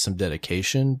just takes some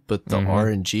dedication. But the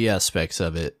RNG aspects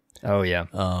of it. Oh, yeah.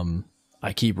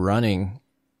 I keep running,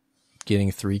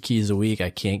 getting 3 keys a week. I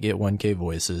can't get 1K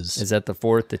voices. Is that the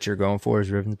 4th that you're going for,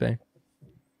 is Riven's Bane?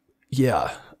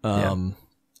 Yeah. And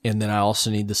then I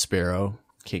also need the Sparrow.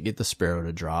 Can't get the Sparrow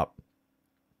to drop.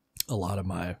 A lot of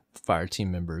my fire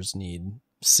team members need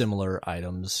similar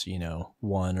items, you know,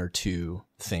 1 or 2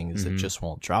 things that just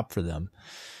won't drop for them.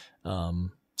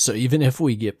 So even if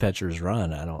we get Petra's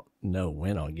Run, I don't know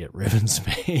when I'll get Riven's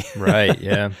Bane. Right,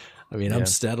 yeah. I mean, I'm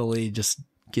steadily just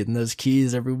getting those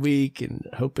keys every week and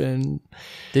hoping.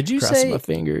 Did you crossing say my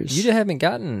fingers? You haven't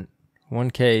gotten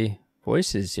 1K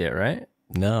voices yet, right?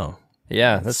 No.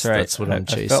 Yeah, that's right. That's what I'm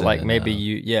chasing. I felt like maybe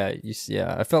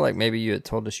I felt like maybe you had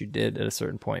told us you did at a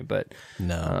certain point, but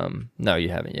no, you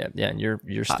haven't yet. Yeah, and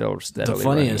you're still steadily. The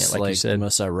funniest, running it, like you said. The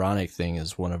most ironic thing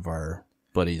is one of our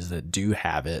buddies that do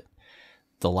have it.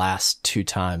 The last 2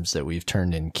 times that we've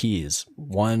turned in keys,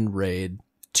 1 raid,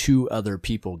 2 other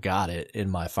people got it in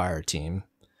my fire team.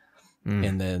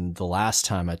 And then the last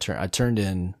time I turned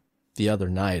in the other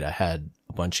night, I had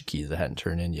a bunch of keys I hadn't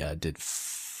turned in yet. I did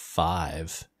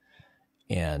 5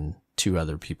 and 2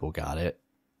 other people got it.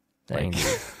 Dang,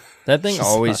 that thing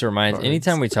always reminds,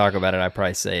 anytime we talk about it, I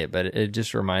probably say it, but it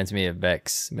just reminds me of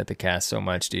Vex Mythicast so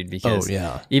much, dude, because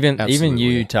even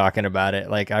you talking about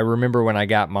it, like I remember when I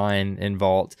got mine in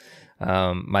Vault,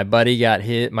 my buddy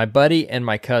and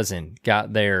my cousin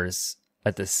got theirs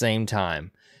at the same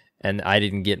time. And I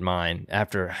didn't get mine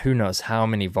after who knows how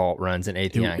many Vault runs and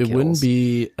Atheon kills. It wouldn't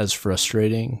be as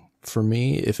frustrating for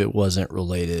me if it wasn't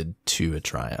related to a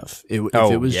Triumph. If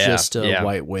it was just a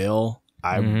white whale,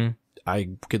 I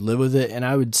could live with it and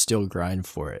I would still grind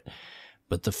for it.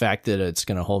 But the fact that it's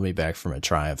going to hold me back from a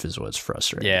triumph is what's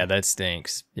frustrating. Yeah, that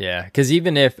stinks. Yeah, because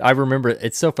even if I remember,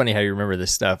 it's so funny how you remember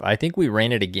this stuff. I think we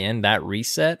ran it again, that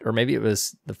reset, or maybe it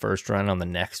was the first run on the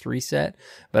next reset,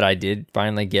 but I did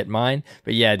finally get mine.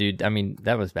 But yeah, dude, I mean,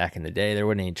 that was back in the day. There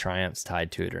wasn't any triumphs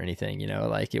tied to it or anything, you know,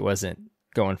 like it wasn't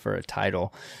going for a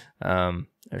title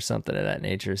or something of that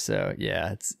nature. So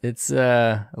yeah, it's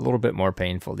a little bit more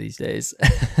painful these days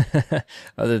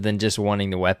other than just wanting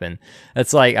the weapon.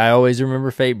 That's like, I always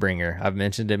remember Fatebringer. I've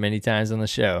mentioned it many times on the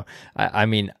show. I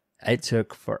mean, it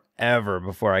took forever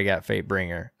before I got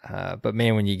Fatebringer. But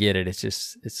man, when you get it,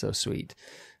 it's so sweet.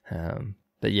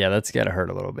 But yeah, that's got to hurt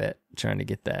a little bit trying to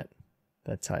get that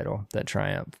title, that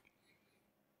triumph,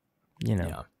 you know,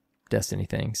 yeah. Destiny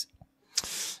things.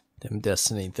 Them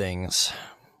Destiny things.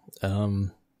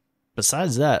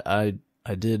 Besides that, I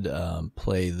did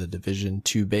play the Division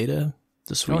 2 beta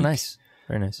this week. Oh, nice.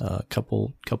 Very nice.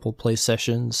 Couple play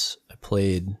sessions. I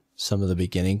played some of the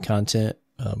beginning content.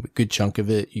 A good chunk of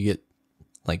it. You get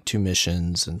like 2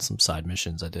 missions and some side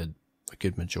missions. I did a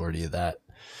good majority of that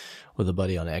with a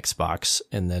buddy on Xbox.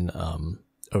 And then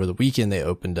over the weekend, they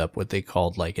opened up what they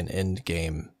called like an end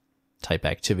game type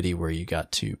activity where you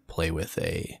got to play with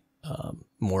a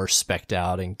more specced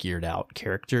out and geared out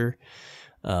character,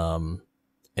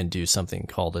 and do something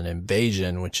called an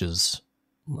invasion, which is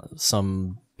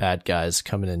some bad guys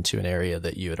coming into an area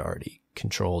that you had already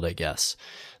controlled, I guess.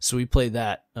 So we played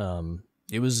that.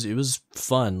 It was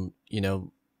fun. You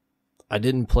know, I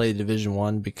didn't play Division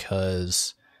 1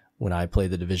 because when I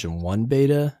played the Division 1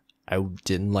 beta, I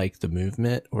didn't like the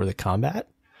movement or the combat.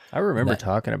 I remember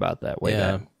talking about that way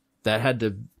back. That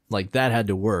had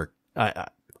to work.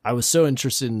 I was so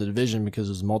interested in the Division because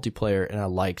it was multiplayer and I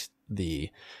liked the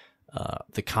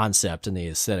concept and the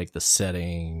aesthetic, the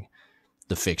setting,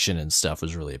 the fiction and stuff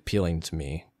was really appealing to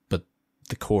me. But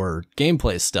the core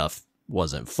gameplay stuff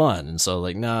wasn't fun. And so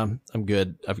like, nah, I'm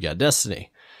good. I've got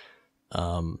Destiny.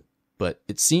 But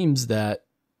it seems that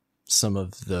some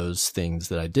of those things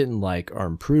that I didn't like are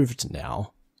improved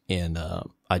now. And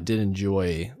I did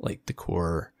enjoy like the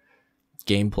core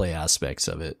gameplay aspects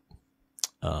of it.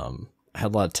 I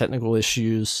had a lot of technical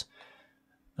issues.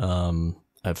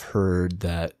 I've heard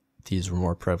that these were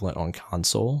more prevalent on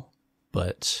console,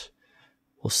 but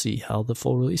we'll see how the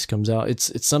full release comes out.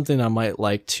 It's something I might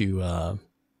like to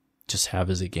just have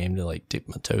as a game to like dip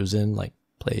my toes in, like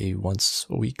play once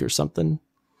a week or something.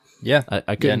 Yeah,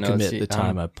 I couldn't commit the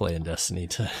time I play in Destiny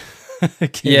to.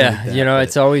 Yeah, like that,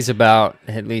 it's always about,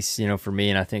 at least, for me,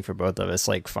 and I think for both of us,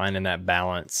 like finding that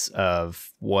balance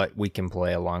of what we can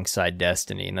play alongside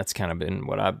Destiny. And that's kind of been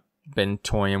what I've been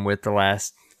toying with the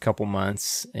last couple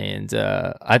months. And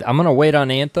I'm going to wait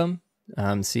on Anthem,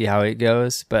 see how it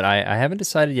goes. But I haven't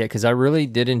decided yet because I really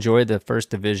did enjoy the first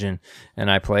Division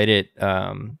and I played it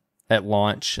at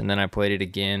launch and then I played it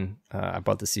again. I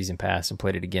bought the season pass and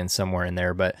played it again somewhere in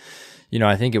there. But,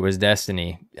 I think it was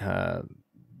Destiny.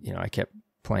 I kept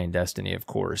playing Destiny, of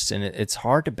course, and it's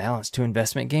hard to balance 2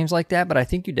 investment games like that, but I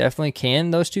think you definitely can,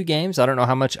 those 2 games. I don't know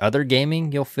how much other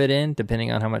gaming you'll fit in,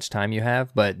 depending on how much time you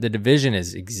have, but the Division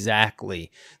is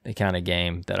exactly the kind of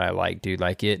game that I like, dude.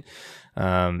 Like it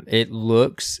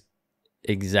looks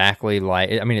exactly like,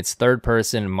 it's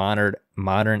third-person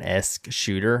modern-esque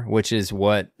shooter, which is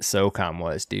what SOCOM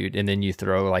was, dude. And then you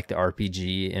throw like the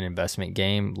RPG and investment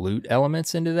game loot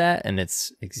elements into that, and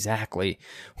it's exactly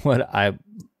what I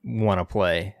want to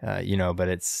play. But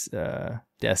it's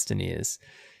Destiny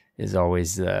is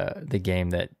always the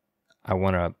game that I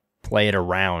want to play it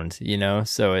around.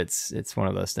 So it's one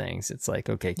of those things. It's like,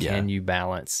 okay, can you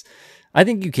balance? I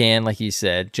think you can, like you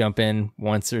said, jump in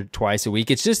once or twice a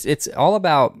week. It's all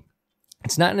about,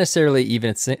 it's not necessarily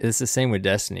even, it's the same with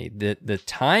Destiny. The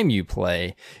time you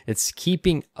play, it's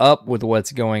keeping up with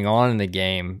what's going on in the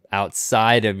game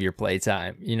outside of your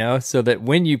playtime, so that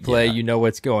when you play, you know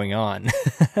what's going on.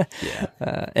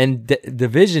 And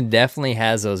Division definitely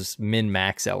has those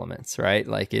min-max elements, right?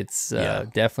 Like it's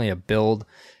definitely a build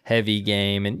heavy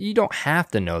game, and you don't have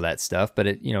to know that stuff, but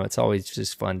it's always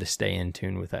just fun to stay in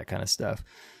tune with that kind of stuff.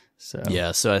 So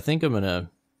I think I'm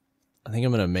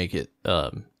gonna make it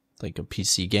like a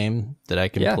PC game that I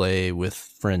can play with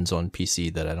friends on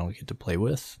PC that I don't get to play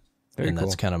with. Very cool.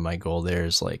 That's kind of my goal there,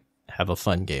 is like have a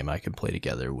fun game I can play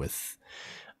together with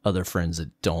other friends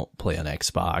that don't play on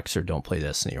Xbox or don't play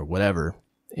Destiny or whatever,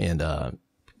 and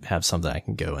have something I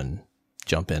can go and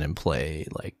jump in and play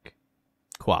like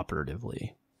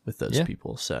cooperatively with those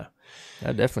people. So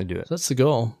I'd definitely do it. So that's the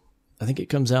goal. I think it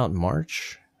comes out in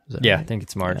March. Is that right? I think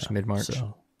it's March, mid-March.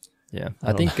 So Yeah.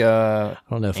 I think I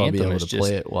don't know if I'll be Anthem able is to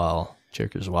play it while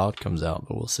Checkers Wild comes out,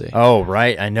 but we'll see. Oh,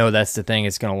 right. I know that's the thing.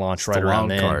 It's going to launch right the around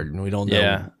wild then. card, and we don't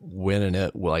know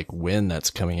when that's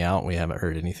coming out. We haven't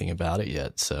heard anything about it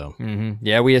yet. So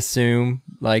yeah, we assume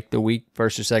like the week,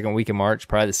 first or second week of March,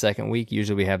 probably the second week.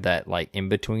 Usually we have that like in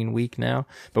between week now,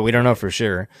 but we don't know for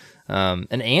sure. And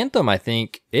Anthem, I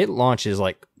think it launches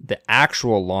like the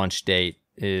actual launch date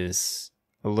is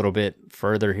a little bit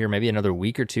further here, maybe another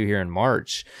week or two here in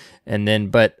March. And then,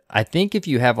 but I think if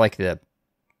you have like the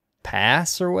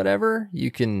pass or whatever,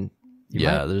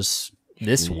 there's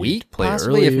this week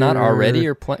possibly, if not already,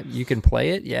 or you can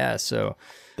play it. Yeah, so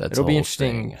it'll be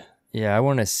interesting. Yeah, I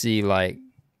want to see like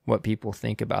what people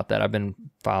think about that. I've been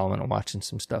following and watching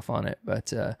some stuff on it,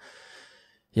 but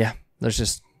yeah, there's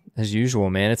just as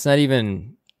usual, man. It's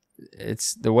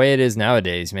the way it is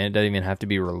nowadays, man. It doesn't even have to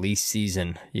be release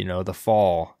season, the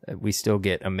fall. We still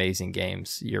get amazing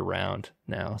games year round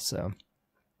now, so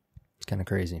it's kind of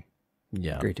crazy.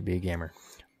 Yeah. Great to be a gamer.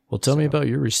 Well, tell me about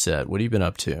your reset. What have you been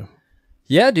up to?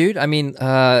 Yeah, dude. I mean,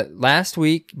 last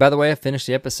week, by the way, I finished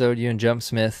the episode, you and Jump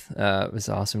Smith. It was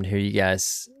awesome to hear you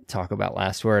guys talk about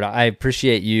Last Word. I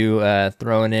appreciate you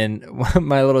throwing in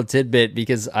my little tidbit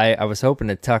because I was hoping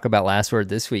to talk about Last Word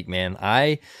this week, man.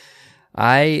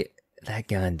 That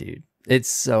gun, dude. It's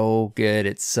so good.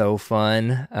 It's so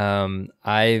fun.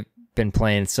 I've been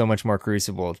playing so much more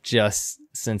Crucible just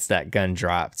since that gun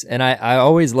dropped. And I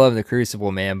always love the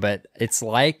Crucible, man, but it's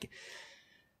like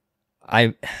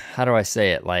how do I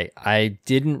say it? Like I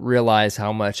didn't realize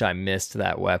how much I missed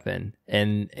that weapon.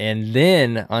 And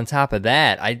then on top of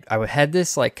that, I had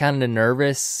this like kind of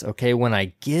nervous, okay, when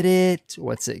I get it,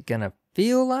 what's it gonna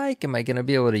feel like? Am I gonna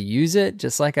be able to use it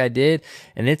just like I did?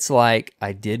 And it's like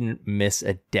I didn't miss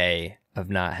a day of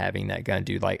not having that gun,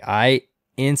 dude. Like I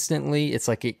instantly, it's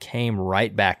like it came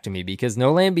right back to me because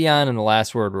No Land Beyond and The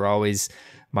Last Word were always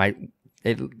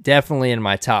definitely in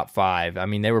my top 5. I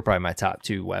mean, they were probably my top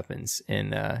 2 weapons in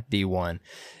D1.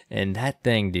 And that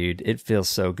thing, dude, it feels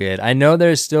so good. I know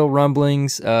there's still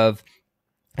rumblings of,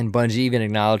 and Bungie even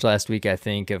acknowledged last week, I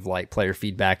think, of like player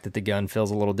feedback that the gun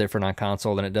feels a little different on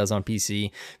console than it does on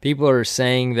PC. People are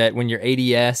saying that when you're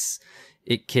ADS,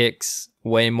 it kicks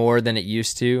way more than it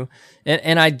used to.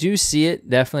 And I do see it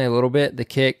definitely a little bit, the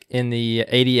kick in the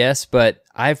ADS, but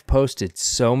I've posted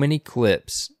so many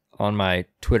clips on my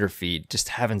Twitter feed, just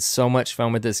having so much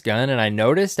fun with this gun. And I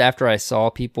noticed after I saw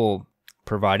people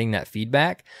providing that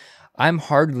feedback, I'm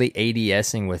hardly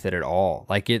ADSing with it at all.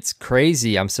 Like it's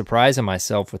crazy. I'm surprising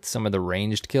myself with some of the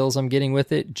ranged kills I'm getting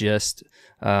with it just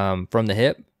from the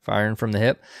hip. Firing from the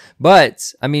hip.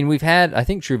 But, I mean, we've had, I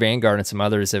think True Vanguard and some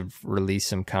others have released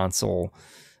some console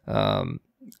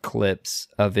clips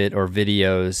of it or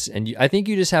videos. And I think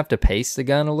you just have to pace the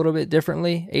gun a little bit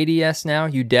differently. ADS now,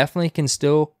 you definitely can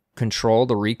still control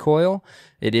the recoil.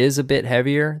 It is a bit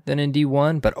heavier than in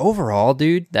D1. But overall,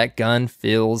 dude, that gun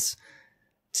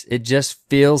it just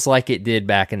feels like it did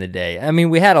back in the day. I mean,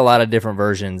 we had a lot of different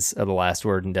versions of The Last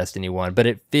Word in Destiny 1, but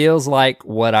it feels like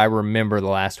what I remember The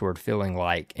Last Word feeling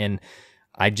like. And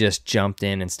I just jumped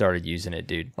in and started using it,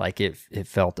 dude. Like it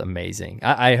felt amazing.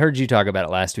 I heard you talk about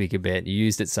it last week a bit. You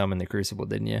used it some in the Crucible,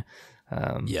 didn't you?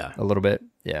 Yeah. A little bit.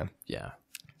 Yeah. Yeah.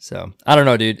 So I don't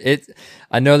know, dude.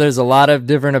 I know there's a lot of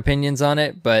different opinions on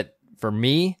it, but for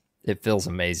me, it feels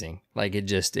amazing. Like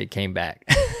it came back.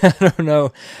 I don't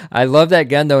know. I love that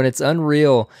gun though, and it's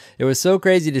unreal. It was so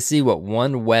crazy to see what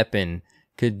one weapon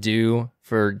could do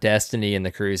for Destiny in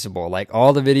the Crucible. Like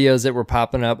all the videos that were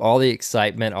popping up, all the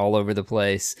excitement all over the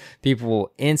place.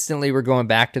 People instantly were going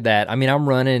back to that. I mean, I'm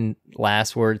running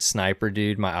Last Word Sniper,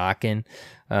 dude, my Aachen,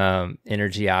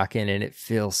 Energy Aachen, and it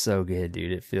feels so good,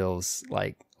 dude. It feels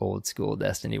like old school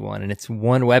Destiny 1, and it's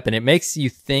one weapon. It makes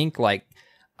you think like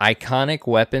iconic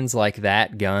weapons like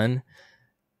that gun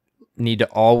need to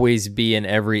always be in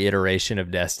every iteration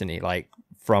of Destiny, like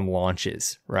from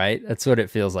launches, right? That's what it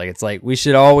feels like. It's like we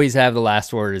should always have The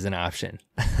Last Word as an option.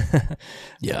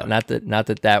 Yeah. Not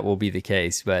that will be the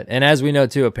case, but and as we know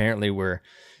too, apparently we're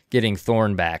getting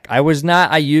Thorn back. I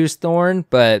used Thorn,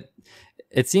 but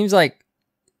it seems like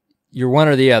you're one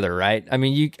or the other, right? I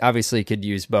mean, you obviously could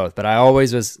use both, but I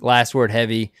always was Last Word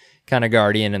heavy, kind of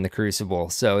Guardian in the Crucible.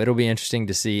 So it'll be interesting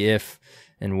to see if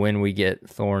and when we get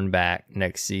Thorn back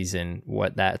next season,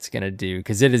 what that's going to do.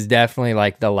 Because it is definitely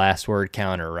like the Last Word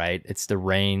counter, right? It's the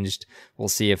ranged. We'll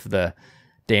see if the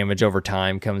damage over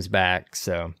time comes back.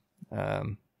 So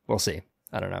we'll see.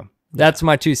 I don't know. That's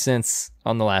my 2 cents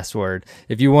on The Last Word.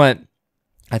 If you want,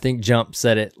 I think Jump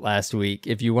said it last week.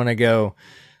 If you want to go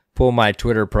pull my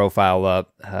Twitter profile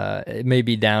up, it may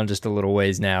be down just a little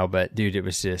ways now, but dude, it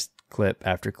was just clip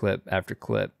after clip after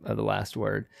clip of The Last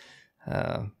Word.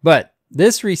 But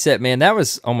this reset, man, that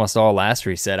was almost all last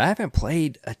reset. I haven't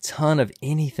played a ton of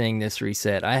anything this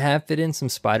reset. I have fit in some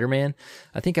Spider-Man.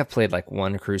 I think I've played like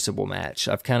one Crucible match.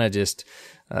 I've kind of just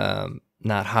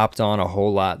not hopped on a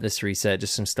whole lot this reset,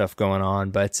 just some stuff going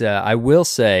on. But I will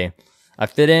say I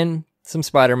fit in some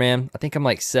Spider-Man. I think I'm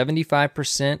like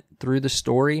 75% through the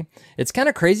story. It's kind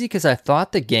of crazy because I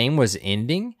thought the game was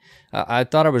ending. I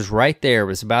thought I was right there. It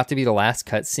was about to be the last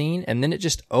cutscene, and then it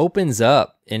just opens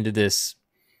up into this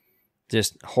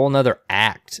just whole nother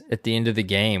act at the end of the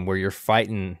game where you're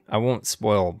fighting. I won't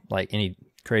spoil like any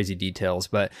crazy details,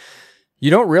 but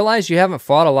you don't realize you haven't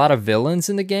fought a lot of villains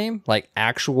in the game, like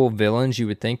actual villains you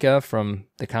would think of from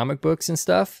the comic books and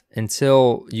stuff,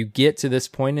 until you get to this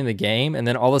point in the game, and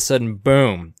then all of a sudden,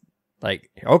 boom, like,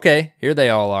 okay, here they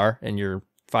all are, and you're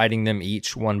fighting them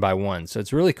each one by one. So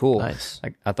it's really cool. Nice.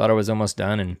 I thought I was almost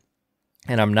done,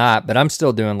 and I'm not, but I'm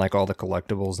still doing like all the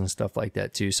collectibles and stuff like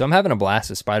that too. So I'm having a blast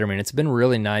with Spider-Man. It's been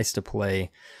really nice to play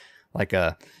like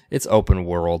it's open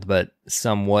world, but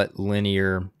somewhat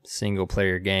linear single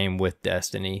player game with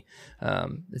Destiny.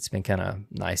 It's been kind of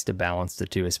nice to balance the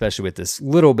two, especially with this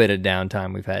little bit of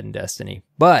downtime we've had in Destiny.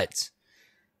 But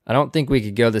I don't think we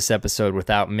could go this episode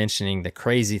without mentioning the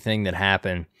crazy thing that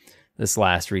happened this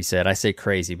last reset. I say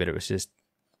crazy, but it was just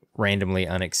randomly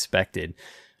unexpected.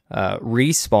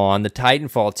 Respawn, the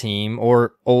Titanfall team,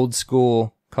 or old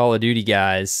school Call of Duty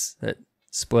guys that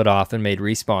split off and made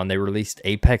Respawn, they released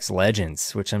Apex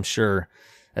Legends, which I'm sure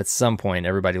at some point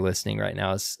everybody listening right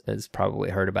now has probably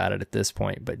heard about it at this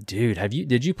point. But dude,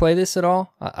 did you play this at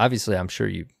all? Obviously, I'm sure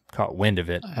you caught wind of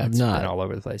it. I have not. Been all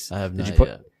over the place. I have did not you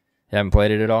yet. You haven't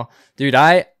played it at all? Dude,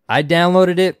 I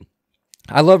downloaded it.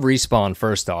 I love Respawn,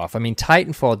 first off. I mean,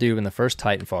 Titanfall, dude, when the first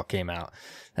Titanfall came out,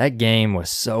 that game was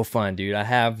so fun, dude. I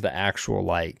have the actual,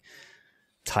 like,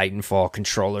 Titanfall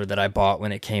controller that I bought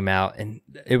when it came out, and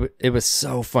it was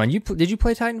so fun. Did you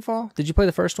play Titanfall? Did you play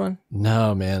the first one?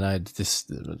 No, man. I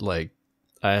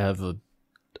have a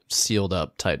sealed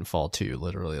up Titanfall 2,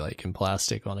 literally like in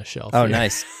plastic on a shelf. Oh, here.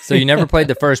 nice. So you never played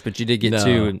the first, but you did get No.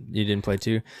 2, and you didn't play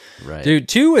 2? Right. Dude,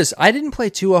 2 was... I didn't play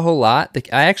 2 a whole lot.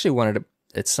 I actually wanted to,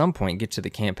 at some point, get to the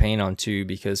campaign on 2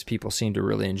 because people seem to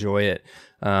really enjoy it.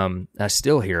 I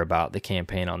still hear about the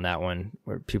campaign on that one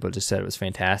where people just said it was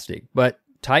fantastic. But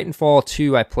Titanfall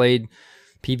 2, I played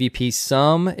PvP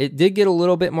some. It did get a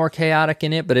little bit more chaotic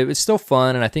in it, but it was still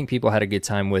fun, and I think people had a good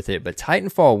time with it. But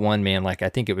Titanfall 1, man, like, I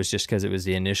think it was just because it was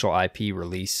the initial IP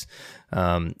release.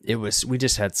 We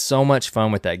just had so much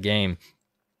fun with that game.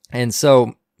 And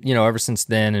so, you know, ever since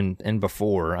then and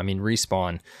before, I mean,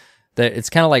 Respawn,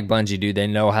 it's kind of like Bungie, dude. They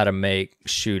know how to make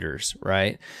shooters,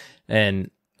 right?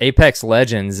 And Apex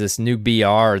Legends, this new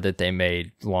BR that they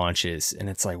made, launches, and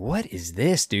it's like, what is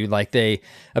this, dude? Like,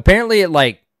 apparently it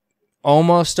like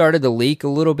almost started to leak a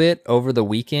little bit over the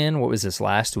weekend. What was this,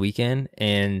 last weekend?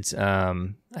 And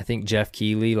I think Jeff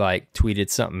Keighley like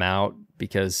tweeted something out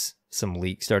because some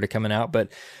leaks started coming out.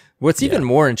 But what's even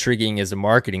more intriguing is the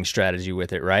marketing strategy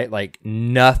with it, right? Like,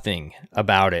 nothing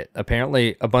about it.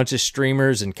 Apparently, a bunch of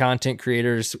streamers and content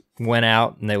creators went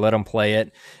out and they let them play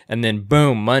it. And then,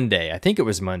 boom, Monday, I think it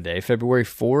was Monday, February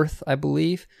 4th, I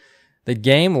believe, the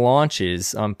game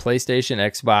launches on PlayStation,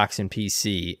 Xbox, and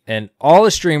PC. And all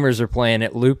the streamers are playing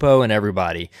it, Lupo and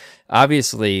everybody.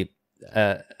 Obviously,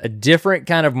 a different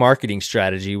kind of marketing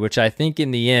strategy, which I think in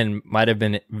the end might have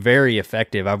been very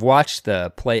effective. I've watched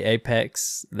the Play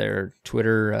Apex, their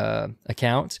Twitter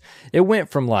account. It went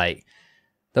from like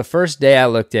the first day I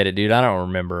looked at it, dude, I don't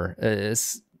remember.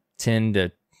 It's 10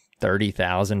 to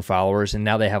 30,000 followers, and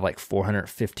now they have like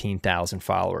 415,000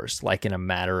 followers, like in a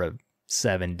matter of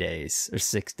 7 days or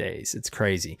 6 days. It's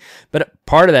crazy. But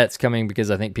part of that's coming because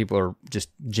I think people are just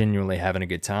genuinely having a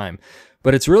good time.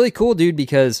 But it's really cool, dude,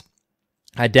 because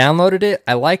I downloaded it.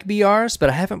 I like BRs, but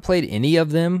I haven't played any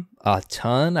of them a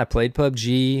ton. I played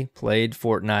PUBG, played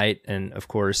Fortnite, and of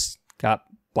course got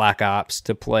Black Ops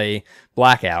to play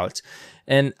Blackout.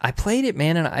 And I played it,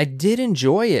 man, and I did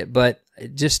enjoy it, but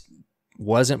it just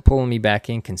wasn't pulling me back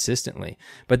in consistently.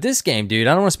 But this game, dude,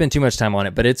 I don't want to spend too much time on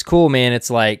it, but it's cool, man. It's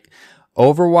like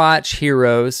Overwatch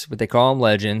heroes, but they call them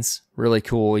legends. Really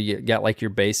cool. You got like your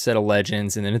base set of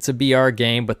legends, and then it's a BR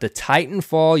game. But the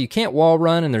Titanfall, you can't wall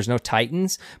run, and there's no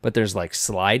Titans, but there's like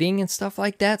sliding and stuff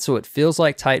like that. So it feels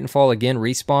like Titanfall again.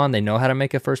 Respawn, they know how to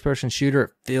make a first-person shooter.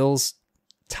 It feels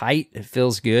tight. It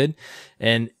feels good,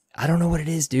 and I don't know what it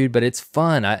is, dude, but it's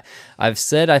fun. I've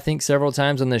said, I think several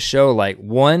times on this show, like,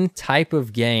 one type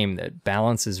of game that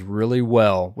balances really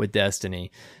well with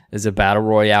Destiny is a battle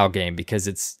royale game, because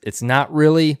it's not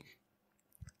really,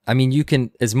 I mean, you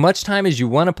can, as much time as you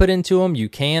want to put into them, you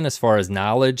can, as far as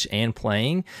knowledge and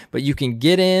playing, but you can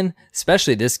get in,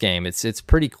 especially this game. It's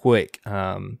pretty quick.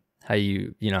 How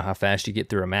how fast you get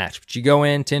through a match, but you go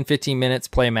in 10, 15 minutes,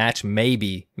 play a match,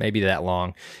 maybe that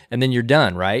long, and then you're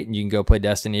done, right? And you can go play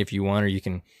Destiny if you want, or you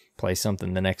can play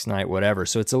something the next night, whatever.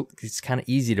 So it's kind of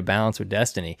easy to balance with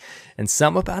Destiny. And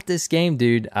something about this game,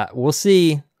 dude, we'll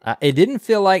see. It didn't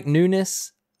feel like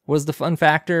newness was the fun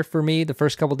factor for me the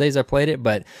first couple days I played it,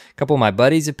 but a couple of my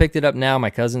buddies have picked it up now.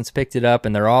 My cousins picked it up,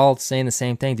 and they're all saying the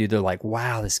same thing, dude. They're like,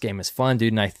 wow, this game is fun,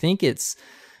 dude. And I think it's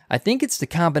the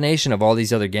combination of all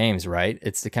these other games, right?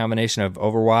 It's the combination of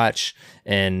Overwatch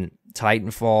and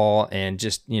Titanfall and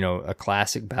just, a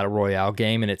classic battle royale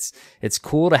game. And it's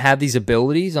cool to have these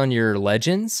abilities on your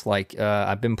legends. Like,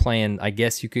 I've been playing, I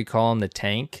guess you could call them the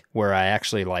tank, where I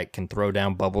actually can throw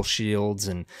down bubble shields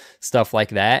and stuff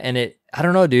like that. And I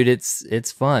don't know, dude,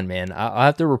 it's fun, man. I'll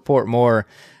have to report more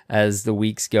as the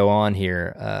weeks go on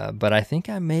here. But I think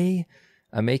I may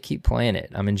keep playing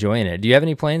it. I'm enjoying it. Do you have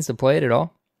any plans to play it at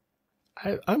all?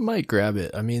 I might grab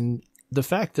it. I mean, the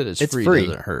fact that it's free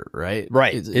doesn't hurt, right?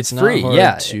 Right. It's free. Not hard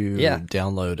Yeah. to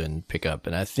download and pick up.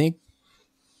 And I think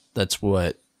that's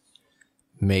what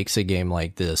makes a game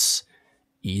like this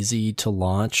easy to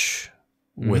launch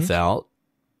without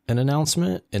an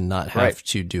announcement and not have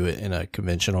to do it in a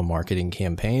conventional marketing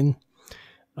campaign.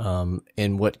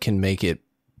 And what can make it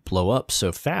blow up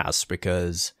so fast,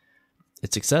 because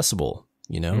it's accessible.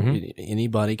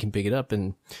 Anybody can pick it up,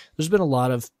 and there's been a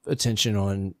lot of attention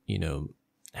on,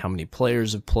 how many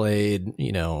players have played,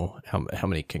 how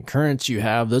many concurrents you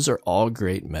have. Those are all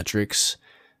great metrics,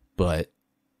 and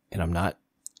I'm not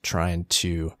trying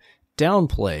to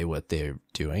downplay what they're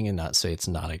doing and not say it's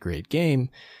not a great game,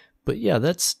 but yeah,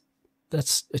 that's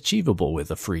achievable with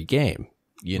a free game,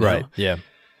 Right. Yeah.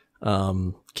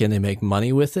 Can they make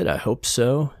money with it? I hope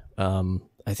so.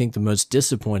 I think the most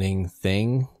disappointing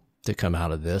thing to come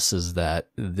out of this is that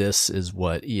this is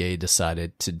what EA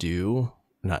decided to do.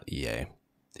 Not EA.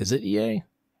 Is it EA?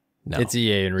 No. It's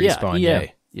EA and Respawn. Yeah,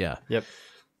 EA. Yeah. Yep.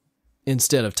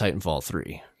 Instead of Titanfall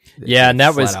 3. Yeah, and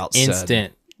that was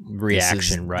instant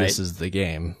reaction, right? This is the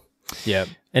game. Yep.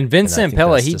 And Vince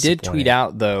Zampella, he did tweet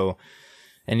out, though,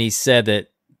 and he said that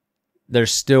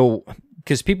there's still,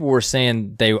 because people were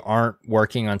saying they aren't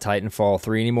working on Titanfall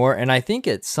 3 anymore, and I think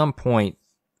at some point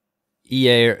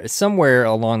EA, somewhere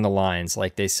along the lines,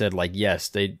 they said, yes,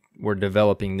 they were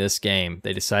developing this game.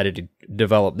 They decided to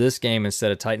develop this game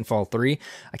instead of Titanfall 3.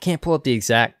 I can't pull up the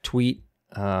exact tweet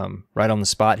right on the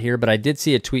spot here, but I did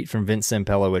see a tweet from Vince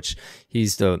Zampella, which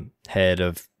he's the head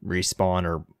of Respawn,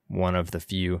 or one of the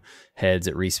few heads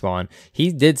at Respawn.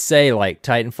 He did say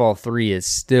Titanfall 3 is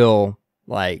still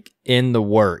in the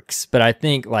works, but I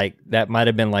think that might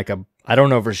have been I don't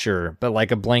know for sure,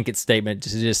 but a blanket statement to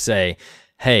just say,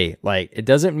 hey, it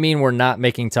doesn't mean we're not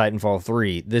making Titanfall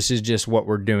 3. This is just what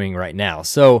we're doing right now.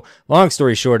 So, long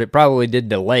story short, it probably did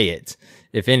delay it,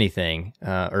 if anything,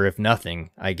 or if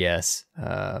nothing, I guess.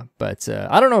 But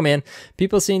I don't know, man.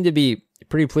 People seem to be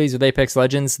pretty pleased with Apex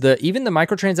Legends. Even the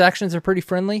microtransactions are pretty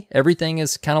friendly. Everything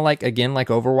is kind of like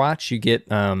Overwatch. You get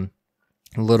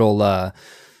little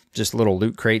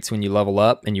loot crates when you level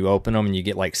up, and you open them, and you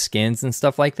get skins and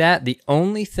stuff like that. The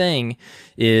only thing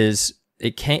is,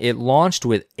 it launched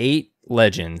with 8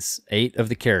 legends, 8 of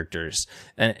the characters,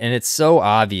 and it's so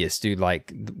obvious, dude,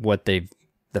 what the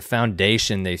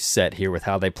foundation they've set here with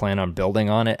how they plan on building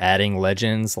on it, adding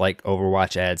legends like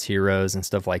Overwatch adds heroes and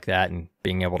stuff like that, and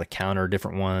being able to counter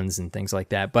different ones and things like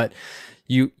that. But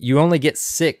you only get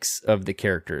 6 of the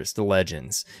characters, the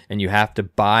legends, and you have to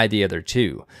buy the other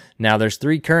 2. Now, there's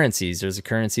 3 currencies. There's a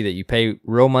currency that you pay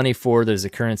real money for. There's a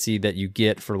currency that you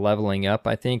get for leveling up,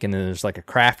 I think, and then there's a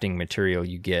crafting material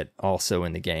you get also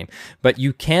in the game. But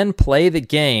you can play the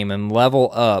game and level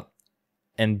up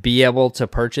and be able to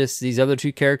purchase these other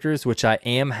 2 characters, which I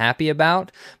am happy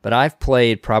about. But I've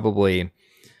played probably,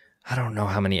 I don't know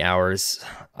how many hours.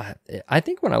 I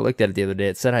think when I looked at it the other day,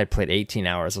 it said I had played 18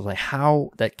 hours. I was like, how?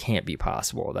 That can't be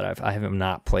possible that I have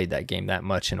not played that game that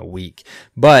much in a week.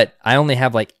 But I only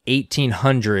have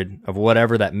 1,800 of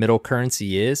whatever that middle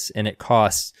currency is, and it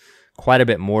costs quite a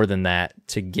bit more than that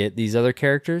to get these other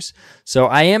characters. So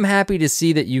I am happy to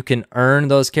see that you can earn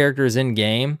those characters in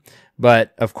game.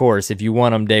 But of course, if you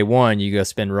want them day one, you go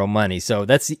spend real money. So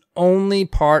that's the only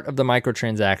part of the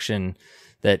microtransaction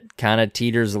that kind of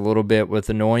teeters a little bit with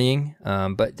annoying.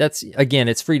 But that's, again,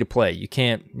 it's free to play. You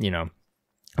can't,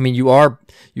 I mean, you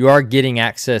are getting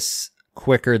access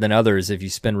quicker than others if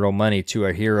you spend real money to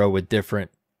a hero with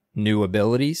different new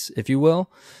abilities, if you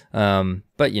will. But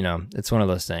it's one of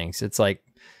those things. It's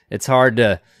it's hard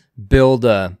to build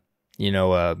a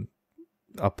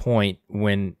a point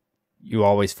when you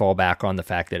always fall back on the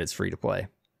fact that it's free to play,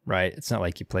 right? It's not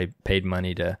like you paid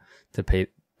money to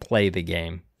play the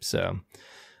game. So,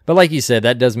 but like you said,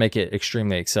 that does make it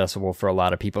extremely accessible for a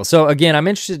lot of people. So again, I'm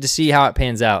interested to see how it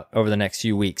pans out over the next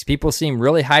few weeks. People seem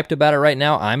really hyped about it right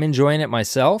now. I'm enjoying it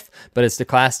myself, but it's the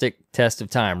classic test of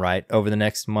time, right? Over the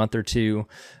next month or two,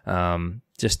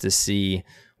 just to see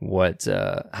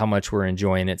how much we're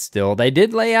enjoying it still. They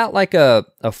did lay out like a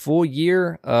full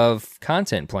year of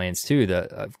content plans too.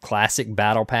 The classic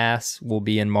battle pass will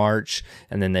be in March,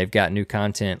 and then they've got new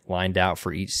content lined out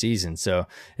for each season. So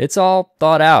it's all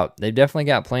thought out. They've definitely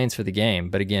got plans for the game,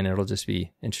 but again, it'll just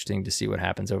be interesting to see what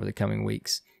happens over the coming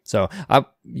weeks. So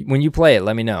when you play it,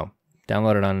 let me know.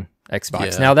 Download it on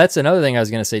Xbox. Yeah. Now that's another thing I was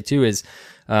going to say too is,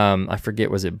 I forget,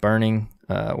 was it Burning,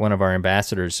 one of our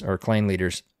ambassadors or clan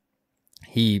leaders,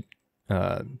 he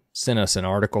sent us an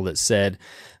article that said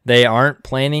they aren't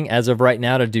planning as of right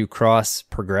now to do cross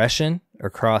progression or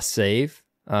cross save,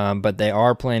 but they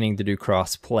are planning to do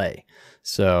cross play.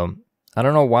 So I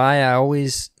don't know why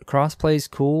cross play is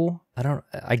cool.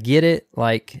 I get it.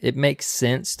 Like, it makes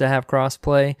sense to have cross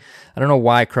play. I don't know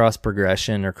why cross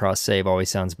progression or cross save always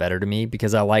sounds better to me,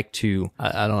 because I like to.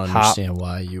 I don't understand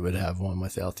why you would have one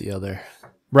without the other.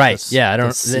 Right. Yeah. I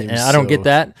don't get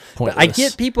that. But I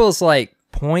get people's like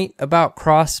point about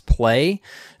cross play.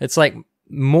 It's like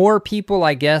more people,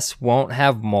 I guess, won't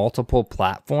have multiple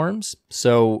platforms.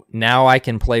 So now I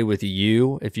can play with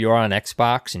you if you're on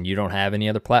Xbox and you don't have any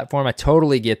other platform. I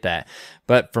totally get that.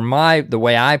 But for the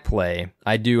way I play,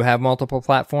 I do have multiple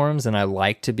platforms, and I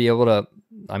like to be able to,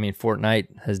 I mean,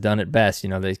 Fortnite has done it best.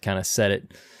 They kind of set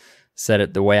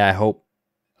it the way I hope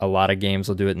a lot of games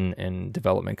will do it in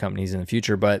development companies in the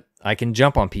future. But I can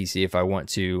jump on PC if I want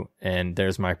to, and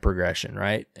there's my progression,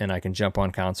 right? And I can jump on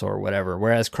console or whatever.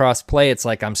 Whereas cross-play, it's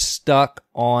like I'm stuck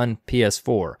on PS4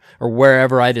 or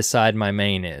wherever I decide my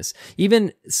main is.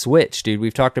 Even Switch, dude,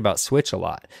 we've talked about Switch a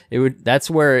lot. That's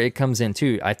where it comes in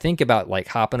too. I think about like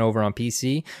hopping over on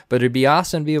PC, but it'd be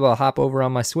awesome to be able to hop over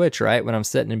on my Switch, right? When I'm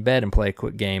sitting in bed and play a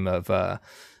quick game of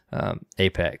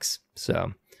Apex.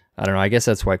 So I don't know. I guess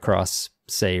that's why cross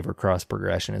save or cross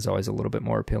progression is always a little bit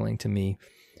more appealing to me.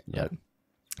 Yeah.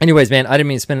 Anyways, man, I didn't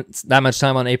mean to spend that much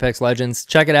time on Apex Legends.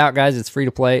 Check it out, guys. It's free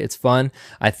to play. It's fun.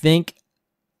 I think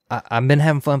I've been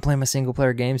having fun playing my single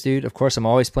player games, dude. Of course, I'm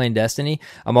always playing Destiny.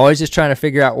 I'm always just trying to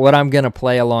figure out what I'm going to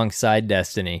play alongside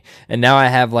Destiny. And now I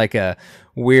have like a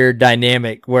weird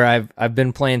dynamic where I've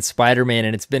been playing Spider-Man,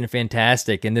 and it's been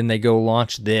fantastic. And then they go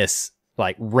launch this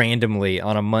like randomly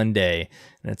on a Monday,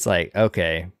 and it's like,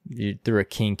 okay, you threw a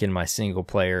kink in my single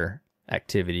player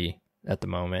activity at the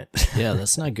moment. Yeah,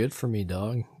 that's not good for me,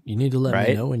 dog. You need to let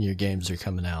me know when your games are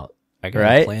coming out. I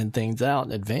gotta plan things out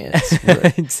in advance.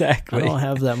 Exactly. I don't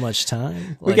have that much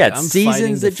time. We got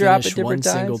seasons that drop at different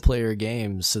times. Single player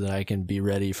games so that I can be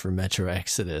ready for Metro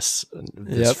Exodus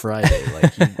this Friday.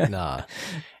 Like, nah,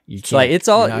 you can't. Like, it's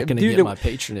all, you're not gonna get my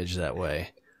patronage that way.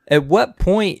 At what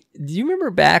point do you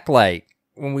remember back, like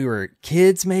when we were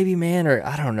kids, maybe, man, or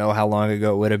I don't know how long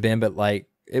ago it would have been, but like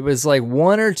it was like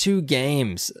 1 or 2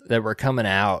 games that were coming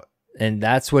out, and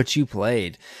that's what you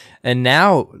played. And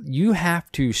now you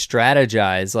have to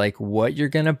strategize like what you're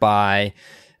going to buy.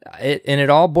 And it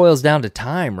all boils down to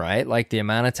time, right? Like the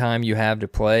amount of time you have to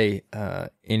play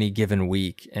any given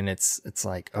week. And it's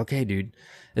like, okay, dude,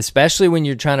 especially when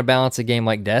you're trying to balance a game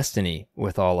like Destiny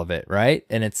with all of it, right?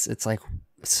 And it's like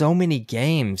so many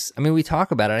games. I mean, we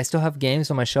talk about it. I still have games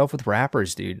on my shelf with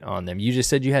wrappers, dude, on them. You just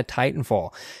said you had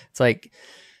Titanfall. It's like,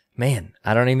 man,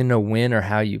 I don't even know when or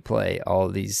how you play all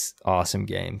of these awesome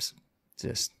games.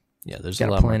 Just, yeah, there's a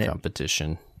lot more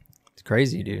competition. It's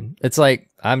crazy, dude. It's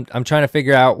like I'm trying to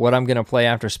figure out what I'm gonna play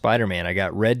after Spider-Man. I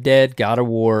got Red Dead, God of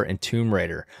War, and Tomb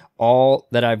Raider, all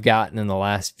that I've gotten in the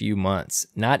last few months.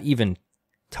 Not even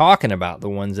talking about the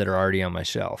ones that are already on my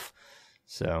shelf.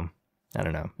 So I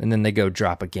don't know. And then they go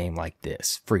drop a game like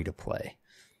this, free to play,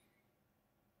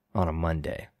 on a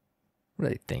Monday. What are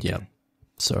they thinking? Yep.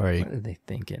 Sorry. What are they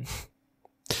thinking?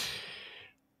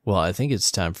 Well, I think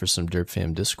it's time for some Derp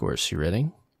Fam discourse. You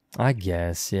ready? I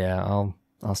guess, yeah.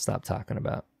 I'll stop talking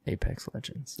about Apex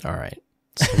Legends. All right.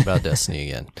 Let's talk about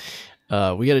Destiny again.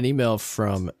 We got an email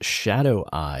from Shadow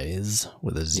Eyes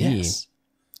with a Z,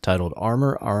 titled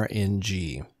Armor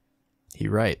RNG. He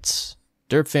writes,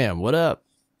 Derp Fam, what up?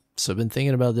 So I've been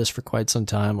thinking about this for quite some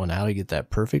time on how to get that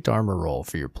perfect armor roll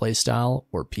for your playstyle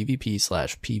or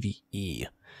PvP/PvE.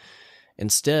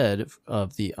 Instead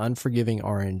of the unforgiving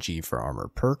RNG for armor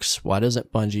perks, why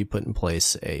doesn't Bungie put in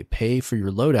place a pay for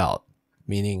your loadout?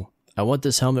 Meaning, I want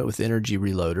this helmet with energy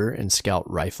reloader and scout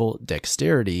rifle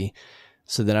dexterity,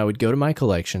 So then I would go to my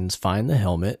collections, find the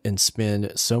helmet, and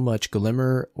spend so much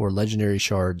glimmer or legendary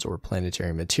shards or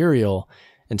planetary material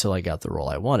until I got the roll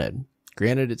I wanted.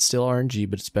 Granted, it's still RNG,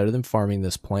 but it's better than farming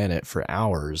this planet for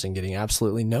hours and getting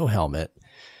absolutely no helmet.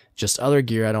 Just other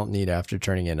gear I don't need after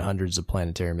turning in hundreds of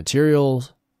planetary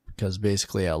materials, because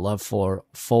basically I love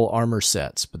full armor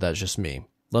sets, but that's just me.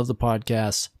 Love the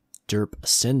podcast. Derp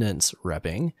Ascendants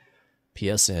repping.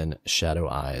 PSN Shadow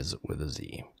Eyes with a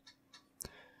Z.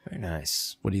 Very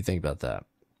nice. What do you think about that?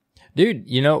 Dude,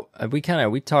 you know, we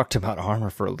talked about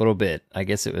armor for a little bit. I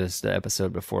guess it was the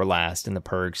episode before last, and the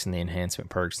perks and the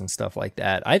enhancement perks and stuff like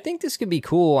that. I think this could be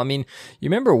cool. I mean, you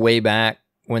remember way back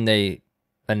when they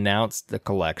announced the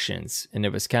collections, and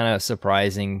it was kind of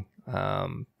surprising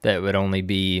that it would only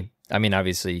be, I mean,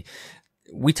 obviously,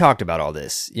 we talked about all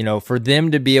this, you know, for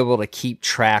them to be able to keep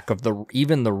track of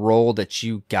even the roll that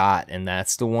you got, and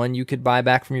that's the one you could buy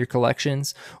back from your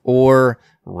collections, or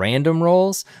random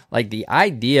rolls. Like, the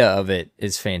idea of it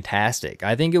is fantastic.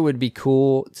 I think it would be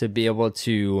cool to be able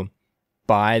to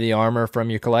buy the armor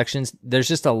from your collections. There's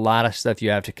just a lot of stuff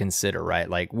you have to consider, right?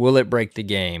 Like, will it break the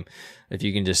game if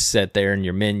you can just sit there in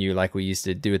your menu like we used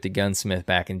to do at the gunsmith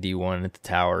back in D1 at the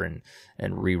tower and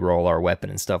re-roll our weapon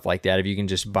and stuff like that, if you can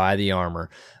just buy the armor?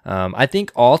 I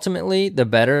think ultimately the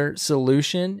better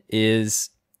solution is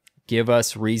give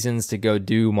us reasons to go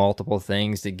do multiple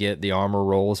things to get the armor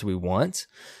rolls we want.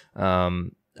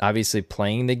 Obviously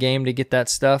playing the game to get that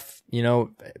stuff, you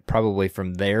know, probably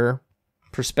from their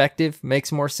perspective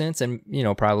makes more sense, and, you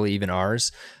know, probably even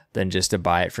ours, than just to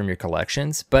buy it from your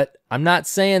collections. But I'm not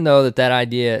saying, though, that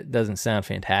idea doesn't sound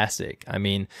fantastic. I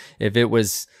mean, if it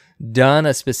was done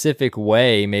a specific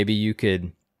way, maybe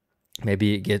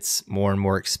it gets more and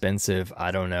more expensive.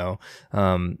 I don't know.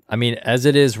 I mean, as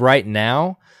it is right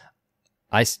now,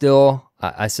 I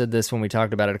said this when we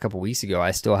talked about it a couple weeks ago,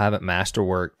 I still haven't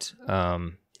masterworked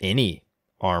any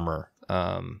armor.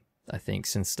 I think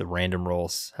since the random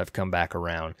rolls have come back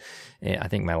around. And I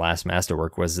think my last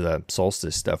masterwork was the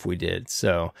solstice stuff we did.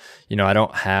 So, you know, I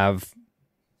don't have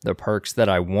the perks that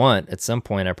I want. At some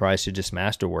point, I probably should just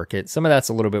masterwork it. Some of that's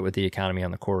a little bit with the economy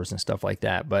on the cores and stuff like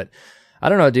that. But I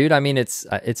don't know, dude. I mean, it's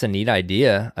a neat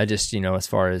idea. I just, you know, as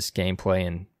far as gameplay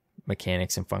and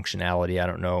mechanics and functionality, I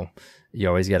don't know. You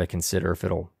always got to consider if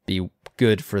it'll be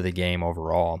good for the game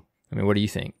overall. I mean, what do you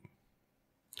think?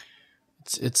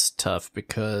 It's tough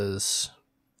because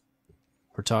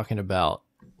we're talking about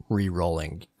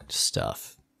re-rolling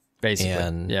stuff. Basically,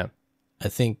 and yeah. I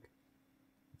think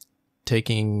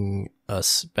taking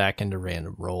us back into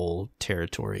random roll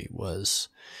territory was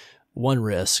one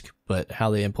risk, but how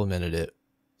they implemented it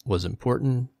was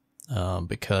important,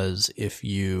 because if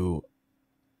you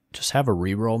just have a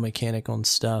re-roll mechanic on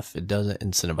stuff, it doesn't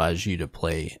incentivize you to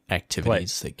play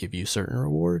activities that give you certain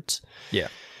rewards. Yeah.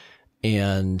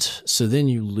 And so then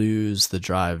you lose the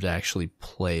drive to actually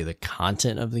play the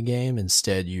content of the game.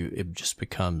 Instead, it just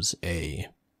becomes a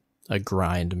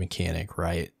grind mechanic,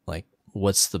 right? Like,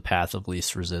 what's the path of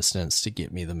least resistance to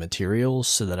get me the materials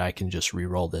so that I can just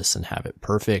re-roll this and have it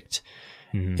perfect?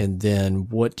 Mm-hmm. And then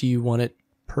what do you want it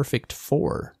perfect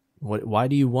for? Why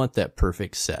do you want that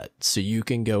perfect set? So you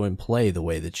can go and play the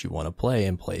way that you want to play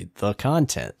and play the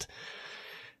content.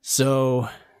 So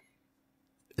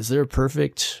is there a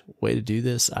perfect way to do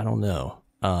this? I don't know.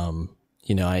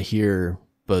 You know, I hear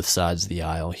both sides of the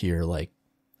aisle here. Like,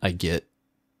 I get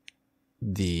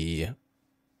the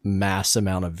mass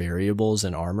amount of variables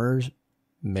and armor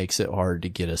makes it hard to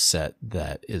get a set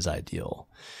that is ideal.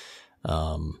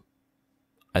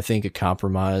 I think a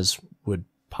compromise would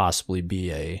possibly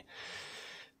be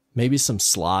maybe some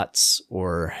slots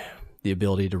or the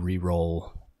ability to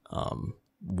re-roll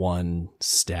one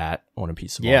stat on a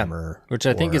piece of armor, which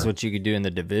I think is what you could do in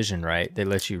the Division, right? They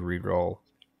let you re-roll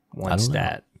one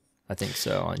stat. I think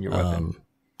so, on your weapon.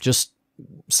 Just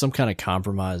some kind of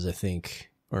compromise, I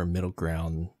think, or middle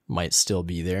ground might still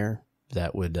be there.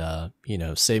 That would, you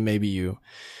know, say maybe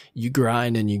you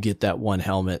grind and you get that one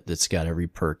helmet that's got every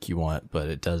perk you want, but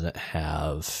it doesn't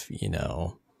have, you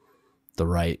know, the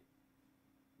right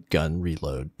gun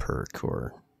reload perk,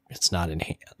 or it's not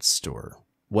enhanced or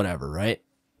whatever, right?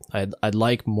 I'd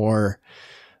like more,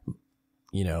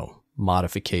 you know,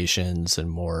 modifications and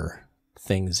more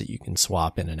things that you can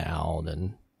swap in and out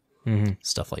and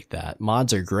stuff like that.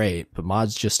 Mods are great, but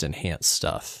mods just enhance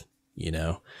stuff, you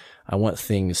know? I want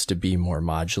things to be more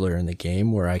modular in the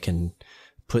game where I can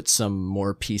put some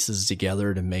more pieces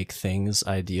together to make things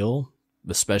ideal,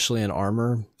 especially in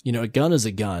armor. You know, a gun is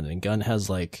a gun, and a gun has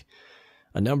like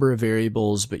a number of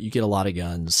variables, but you get a lot of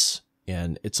guns.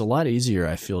 And it's a lot easier,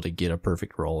 I feel, to get a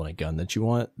perfect roll in a gun that you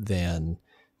want than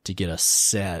to get a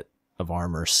set of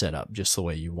armor set up just the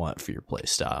way you want for your play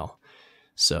style.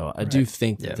 So I do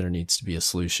think that there needs to be a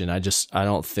solution. I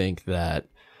don't think that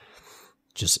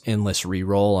just endless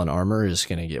reroll on armor is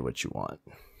going to get what you want.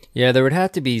 Yeah, there would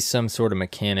have to be some sort of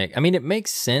mechanic. I mean, it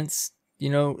makes sense,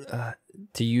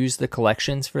 to use the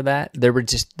collections for that. There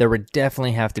would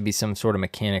definitely have to be some sort of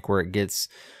mechanic where it gets,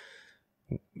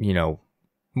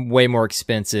 way more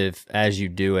expensive as you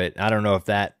do it. I don't know if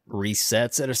that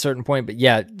resets at a certain point, but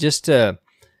yeah, just to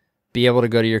be able to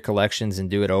go to your collections and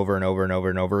do it over and over and over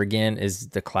and over again is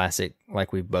the classic,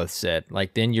 like we've both said.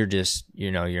 Like then you're just,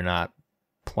 you're not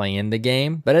playing the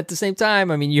game. But at the same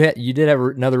time, I mean, you did have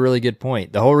another really good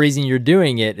point. The whole reason you're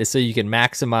doing it is so you can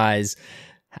maximize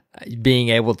being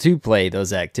able to play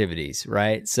those activities,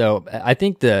 right? So I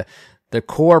think the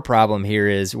core problem here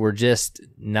is we're just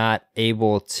not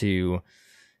able to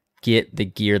get the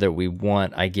gear that we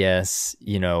want, I guess,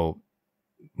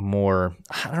 more,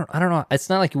 I don't know. It's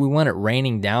not like we want it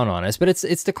raining down on us, but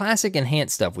it's the classic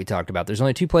enhanced stuff we talked about. There's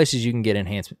only 2 places you can get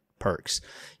enhanced perks.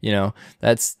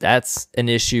 That's an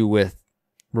issue with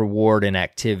reward and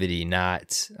activity,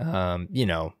 not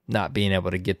not being able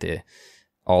to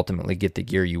ultimately get the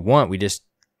gear you want. We just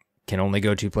can only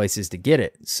go 2 places to get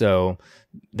it. So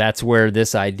that's where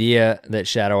this idea that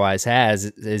Shadow Eyes has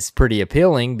is pretty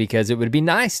appealing, because it would be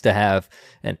nice to have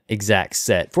an exact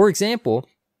set. For example,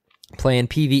 playing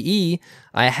PvE,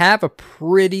 I have a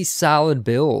pretty solid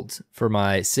build for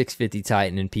my 650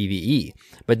 Titan in PvE.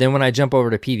 But then when I jump over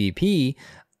to PvP,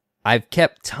 I've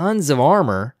kept tons of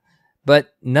armor,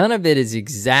 but none of it is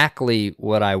exactly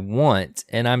what I want.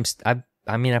 And I'm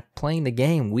playing the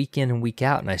game week in and week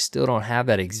out, and I still don't have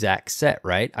that exact set,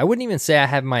 right? I wouldn't even say I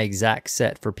have my exact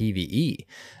set for PvE.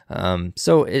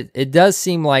 So it does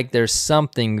seem like there's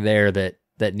something there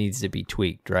that needs to be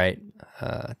tweaked, right?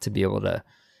 To be able to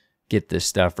get this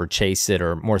stuff or chase it,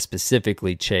 or more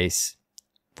specifically chase,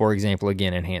 for example,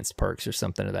 again, enhanced perks or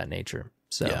something of that nature.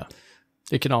 So yeah,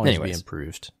 it can always be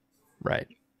improved. Right.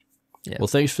 Yeah. Well,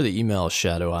 thanks for the email,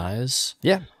 Shadow Eyes.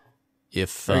 Yeah.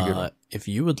 If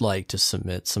you would like to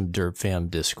submit some Derp Fam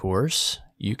discourse,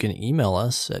 you can email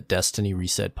us at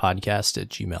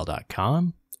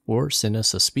destinyresetpodcast@gmail.com, or send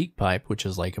us a SpeakPipe, which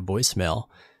is like a voicemail,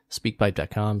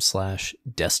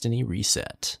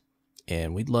 speakpipe.com/destinyreset.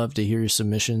 And we'd love to hear your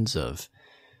submissions of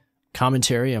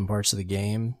commentary on parts of the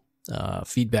game,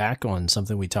 feedback on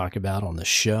something we talk about on the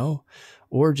show,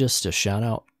 or just a shout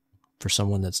out for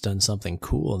someone that's done something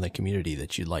cool in the community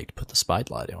that you'd like to put the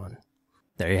spotlight on.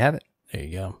 There you have it. There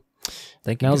you go.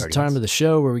 Thank you. Now's the time of the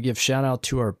show where we give shout out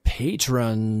to our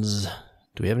patrons.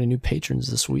 Do we have any new patrons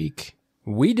this week?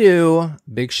 We do.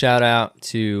 Big shout out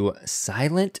to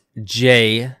Silent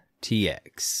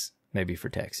JTX. Maybe for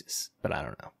Texas, but I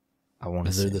don't know.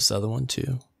 Is there this other one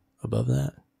too above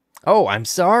that? Oh, I'm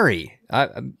sorry.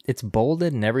 It's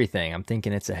bolded and everything. I'm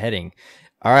thinking it's a heading.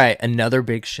 All right. Another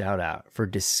big shout out for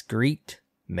Discreet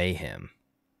Mayhem.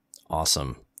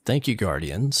 Awesome. Thank you,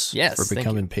 Guardians, for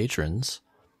becoming patrons.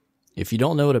 If you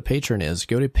don't know what a patron is,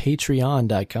 go to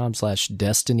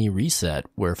patreon.com/destinyreset,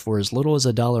 where for as little as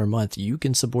 $1 a month, you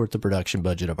can support the production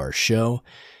budget of our show.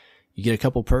 You get a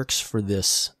couple perks for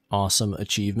this awesome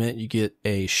achievement. You get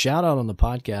a shout out on the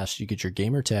podcast. You get your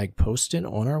gamer tag posted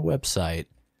on our website,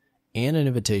 and an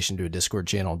invitation to a Discord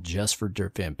channel just for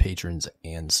Derp Fam patrons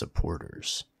and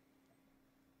supporters.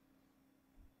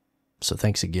 So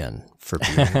thanks again for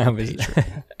being a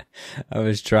patron. I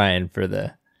was trying for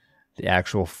the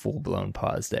actual full-blown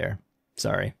pause there.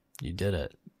 Sorry. You did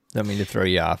it. Don't mean to throw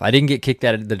you off. I didn't get kicked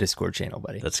out of the Discord channel,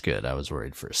 buddy. That's good. I was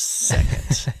worried for a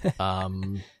second.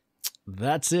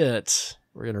 That's it.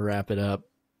 We're going to wrap it up.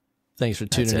 Thanks for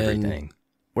tuning in.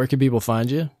 Where can people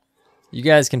find you? You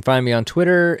guys can find me on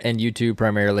Twitter and YouTube,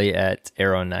 primarily at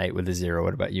AER0KNIGHT with a 0.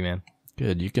 What about you, man?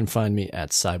 Good. You can find me at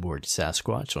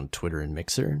CyborgSasquatch on Twitter and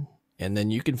Mixer. And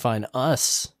then you can find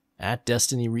us at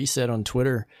Destiny Reset on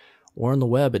Twitter, or on the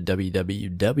web at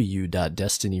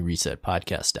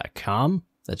www.destinyresetpodcast.com.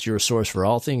 That's your source for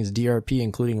all things DRP,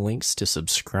 including links to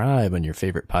subscribe on your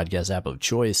favorite podcast app of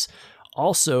choice.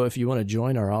 Also, if you want to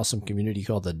join our awesome community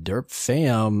called the Derp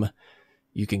Fam,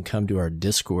 you can come to our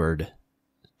Discord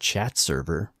chat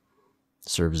server.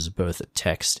 Serves as both a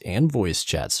text and voice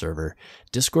chat server.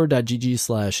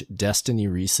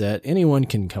 Discord.gg/DestinyReset. Anyone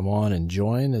can come on and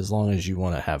join as long as you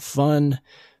want to have fun,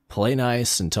 play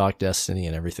nice, and talk Destiny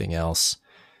and everything else.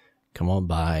 Come on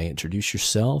by, introduce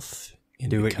yourself,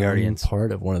 and do it, Guardians.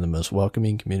 Part of one of the most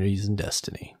welcoming communities in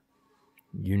Destiny.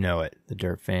 You know it. The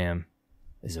Derp Fam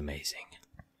is amazing.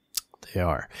 They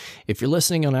are. If you're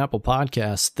listening on Apple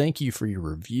Podcasts, thank you for your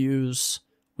reviews.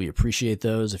 We appreciate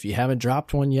those. If you haven't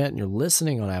dropped one yet and you're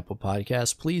listening on Apple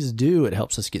Podcasts, please do. It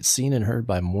helps us get seen and heard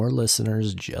by more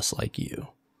listeners just like you.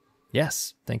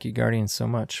 Yes. Thank you, Guardians, so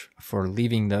much for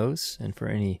leaving those and for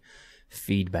any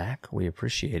feedback. We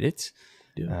appreciate it.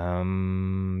 Yeah.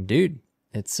 Dude,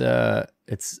 it's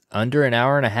under an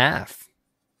hour and a half.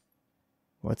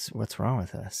 What's wrong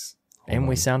with us? And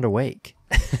we sound awake.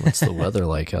 What's the weather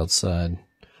like outside?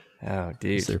 Oh,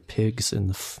 dude. Is there pigs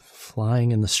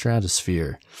flying in the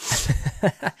stratosphere?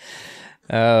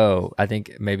 Oh, I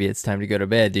think maybe it's time to go to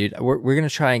bed, dude. We're going to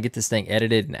try and get this thing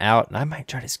edited and out, and I might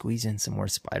try to squeeze in some more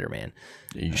Spider-Man.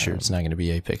 Are you sure it's not going to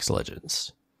be Apex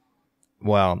Legends?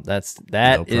 Well, that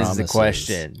is the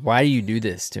question. Why do you do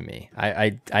this to me?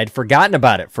 I'd forgotten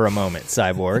about it for a moment,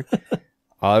 Cyborg.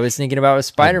 All I was thinking about was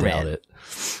Spider-Man. I doubt it.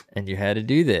 And you had to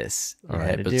do this. You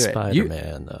had to do it.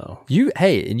 Spider-Man, though.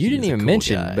 Hey, and you didn't even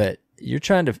mention, guy. but you're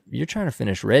trying to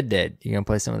finish Red Dead. You gonna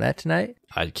play some of that tonight?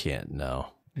 I can't. No.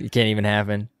 You can't even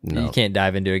happen. No. You can't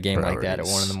dive into a game like that at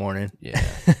 1 a.m. Yeah.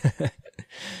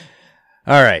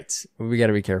 All right, we got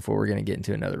to be careful. We're gonna get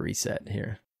into another reset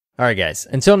here. All right, guys.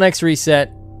 Until next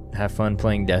reset, have fun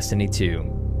playing Destiny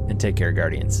 2, and take care,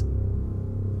 Guardians.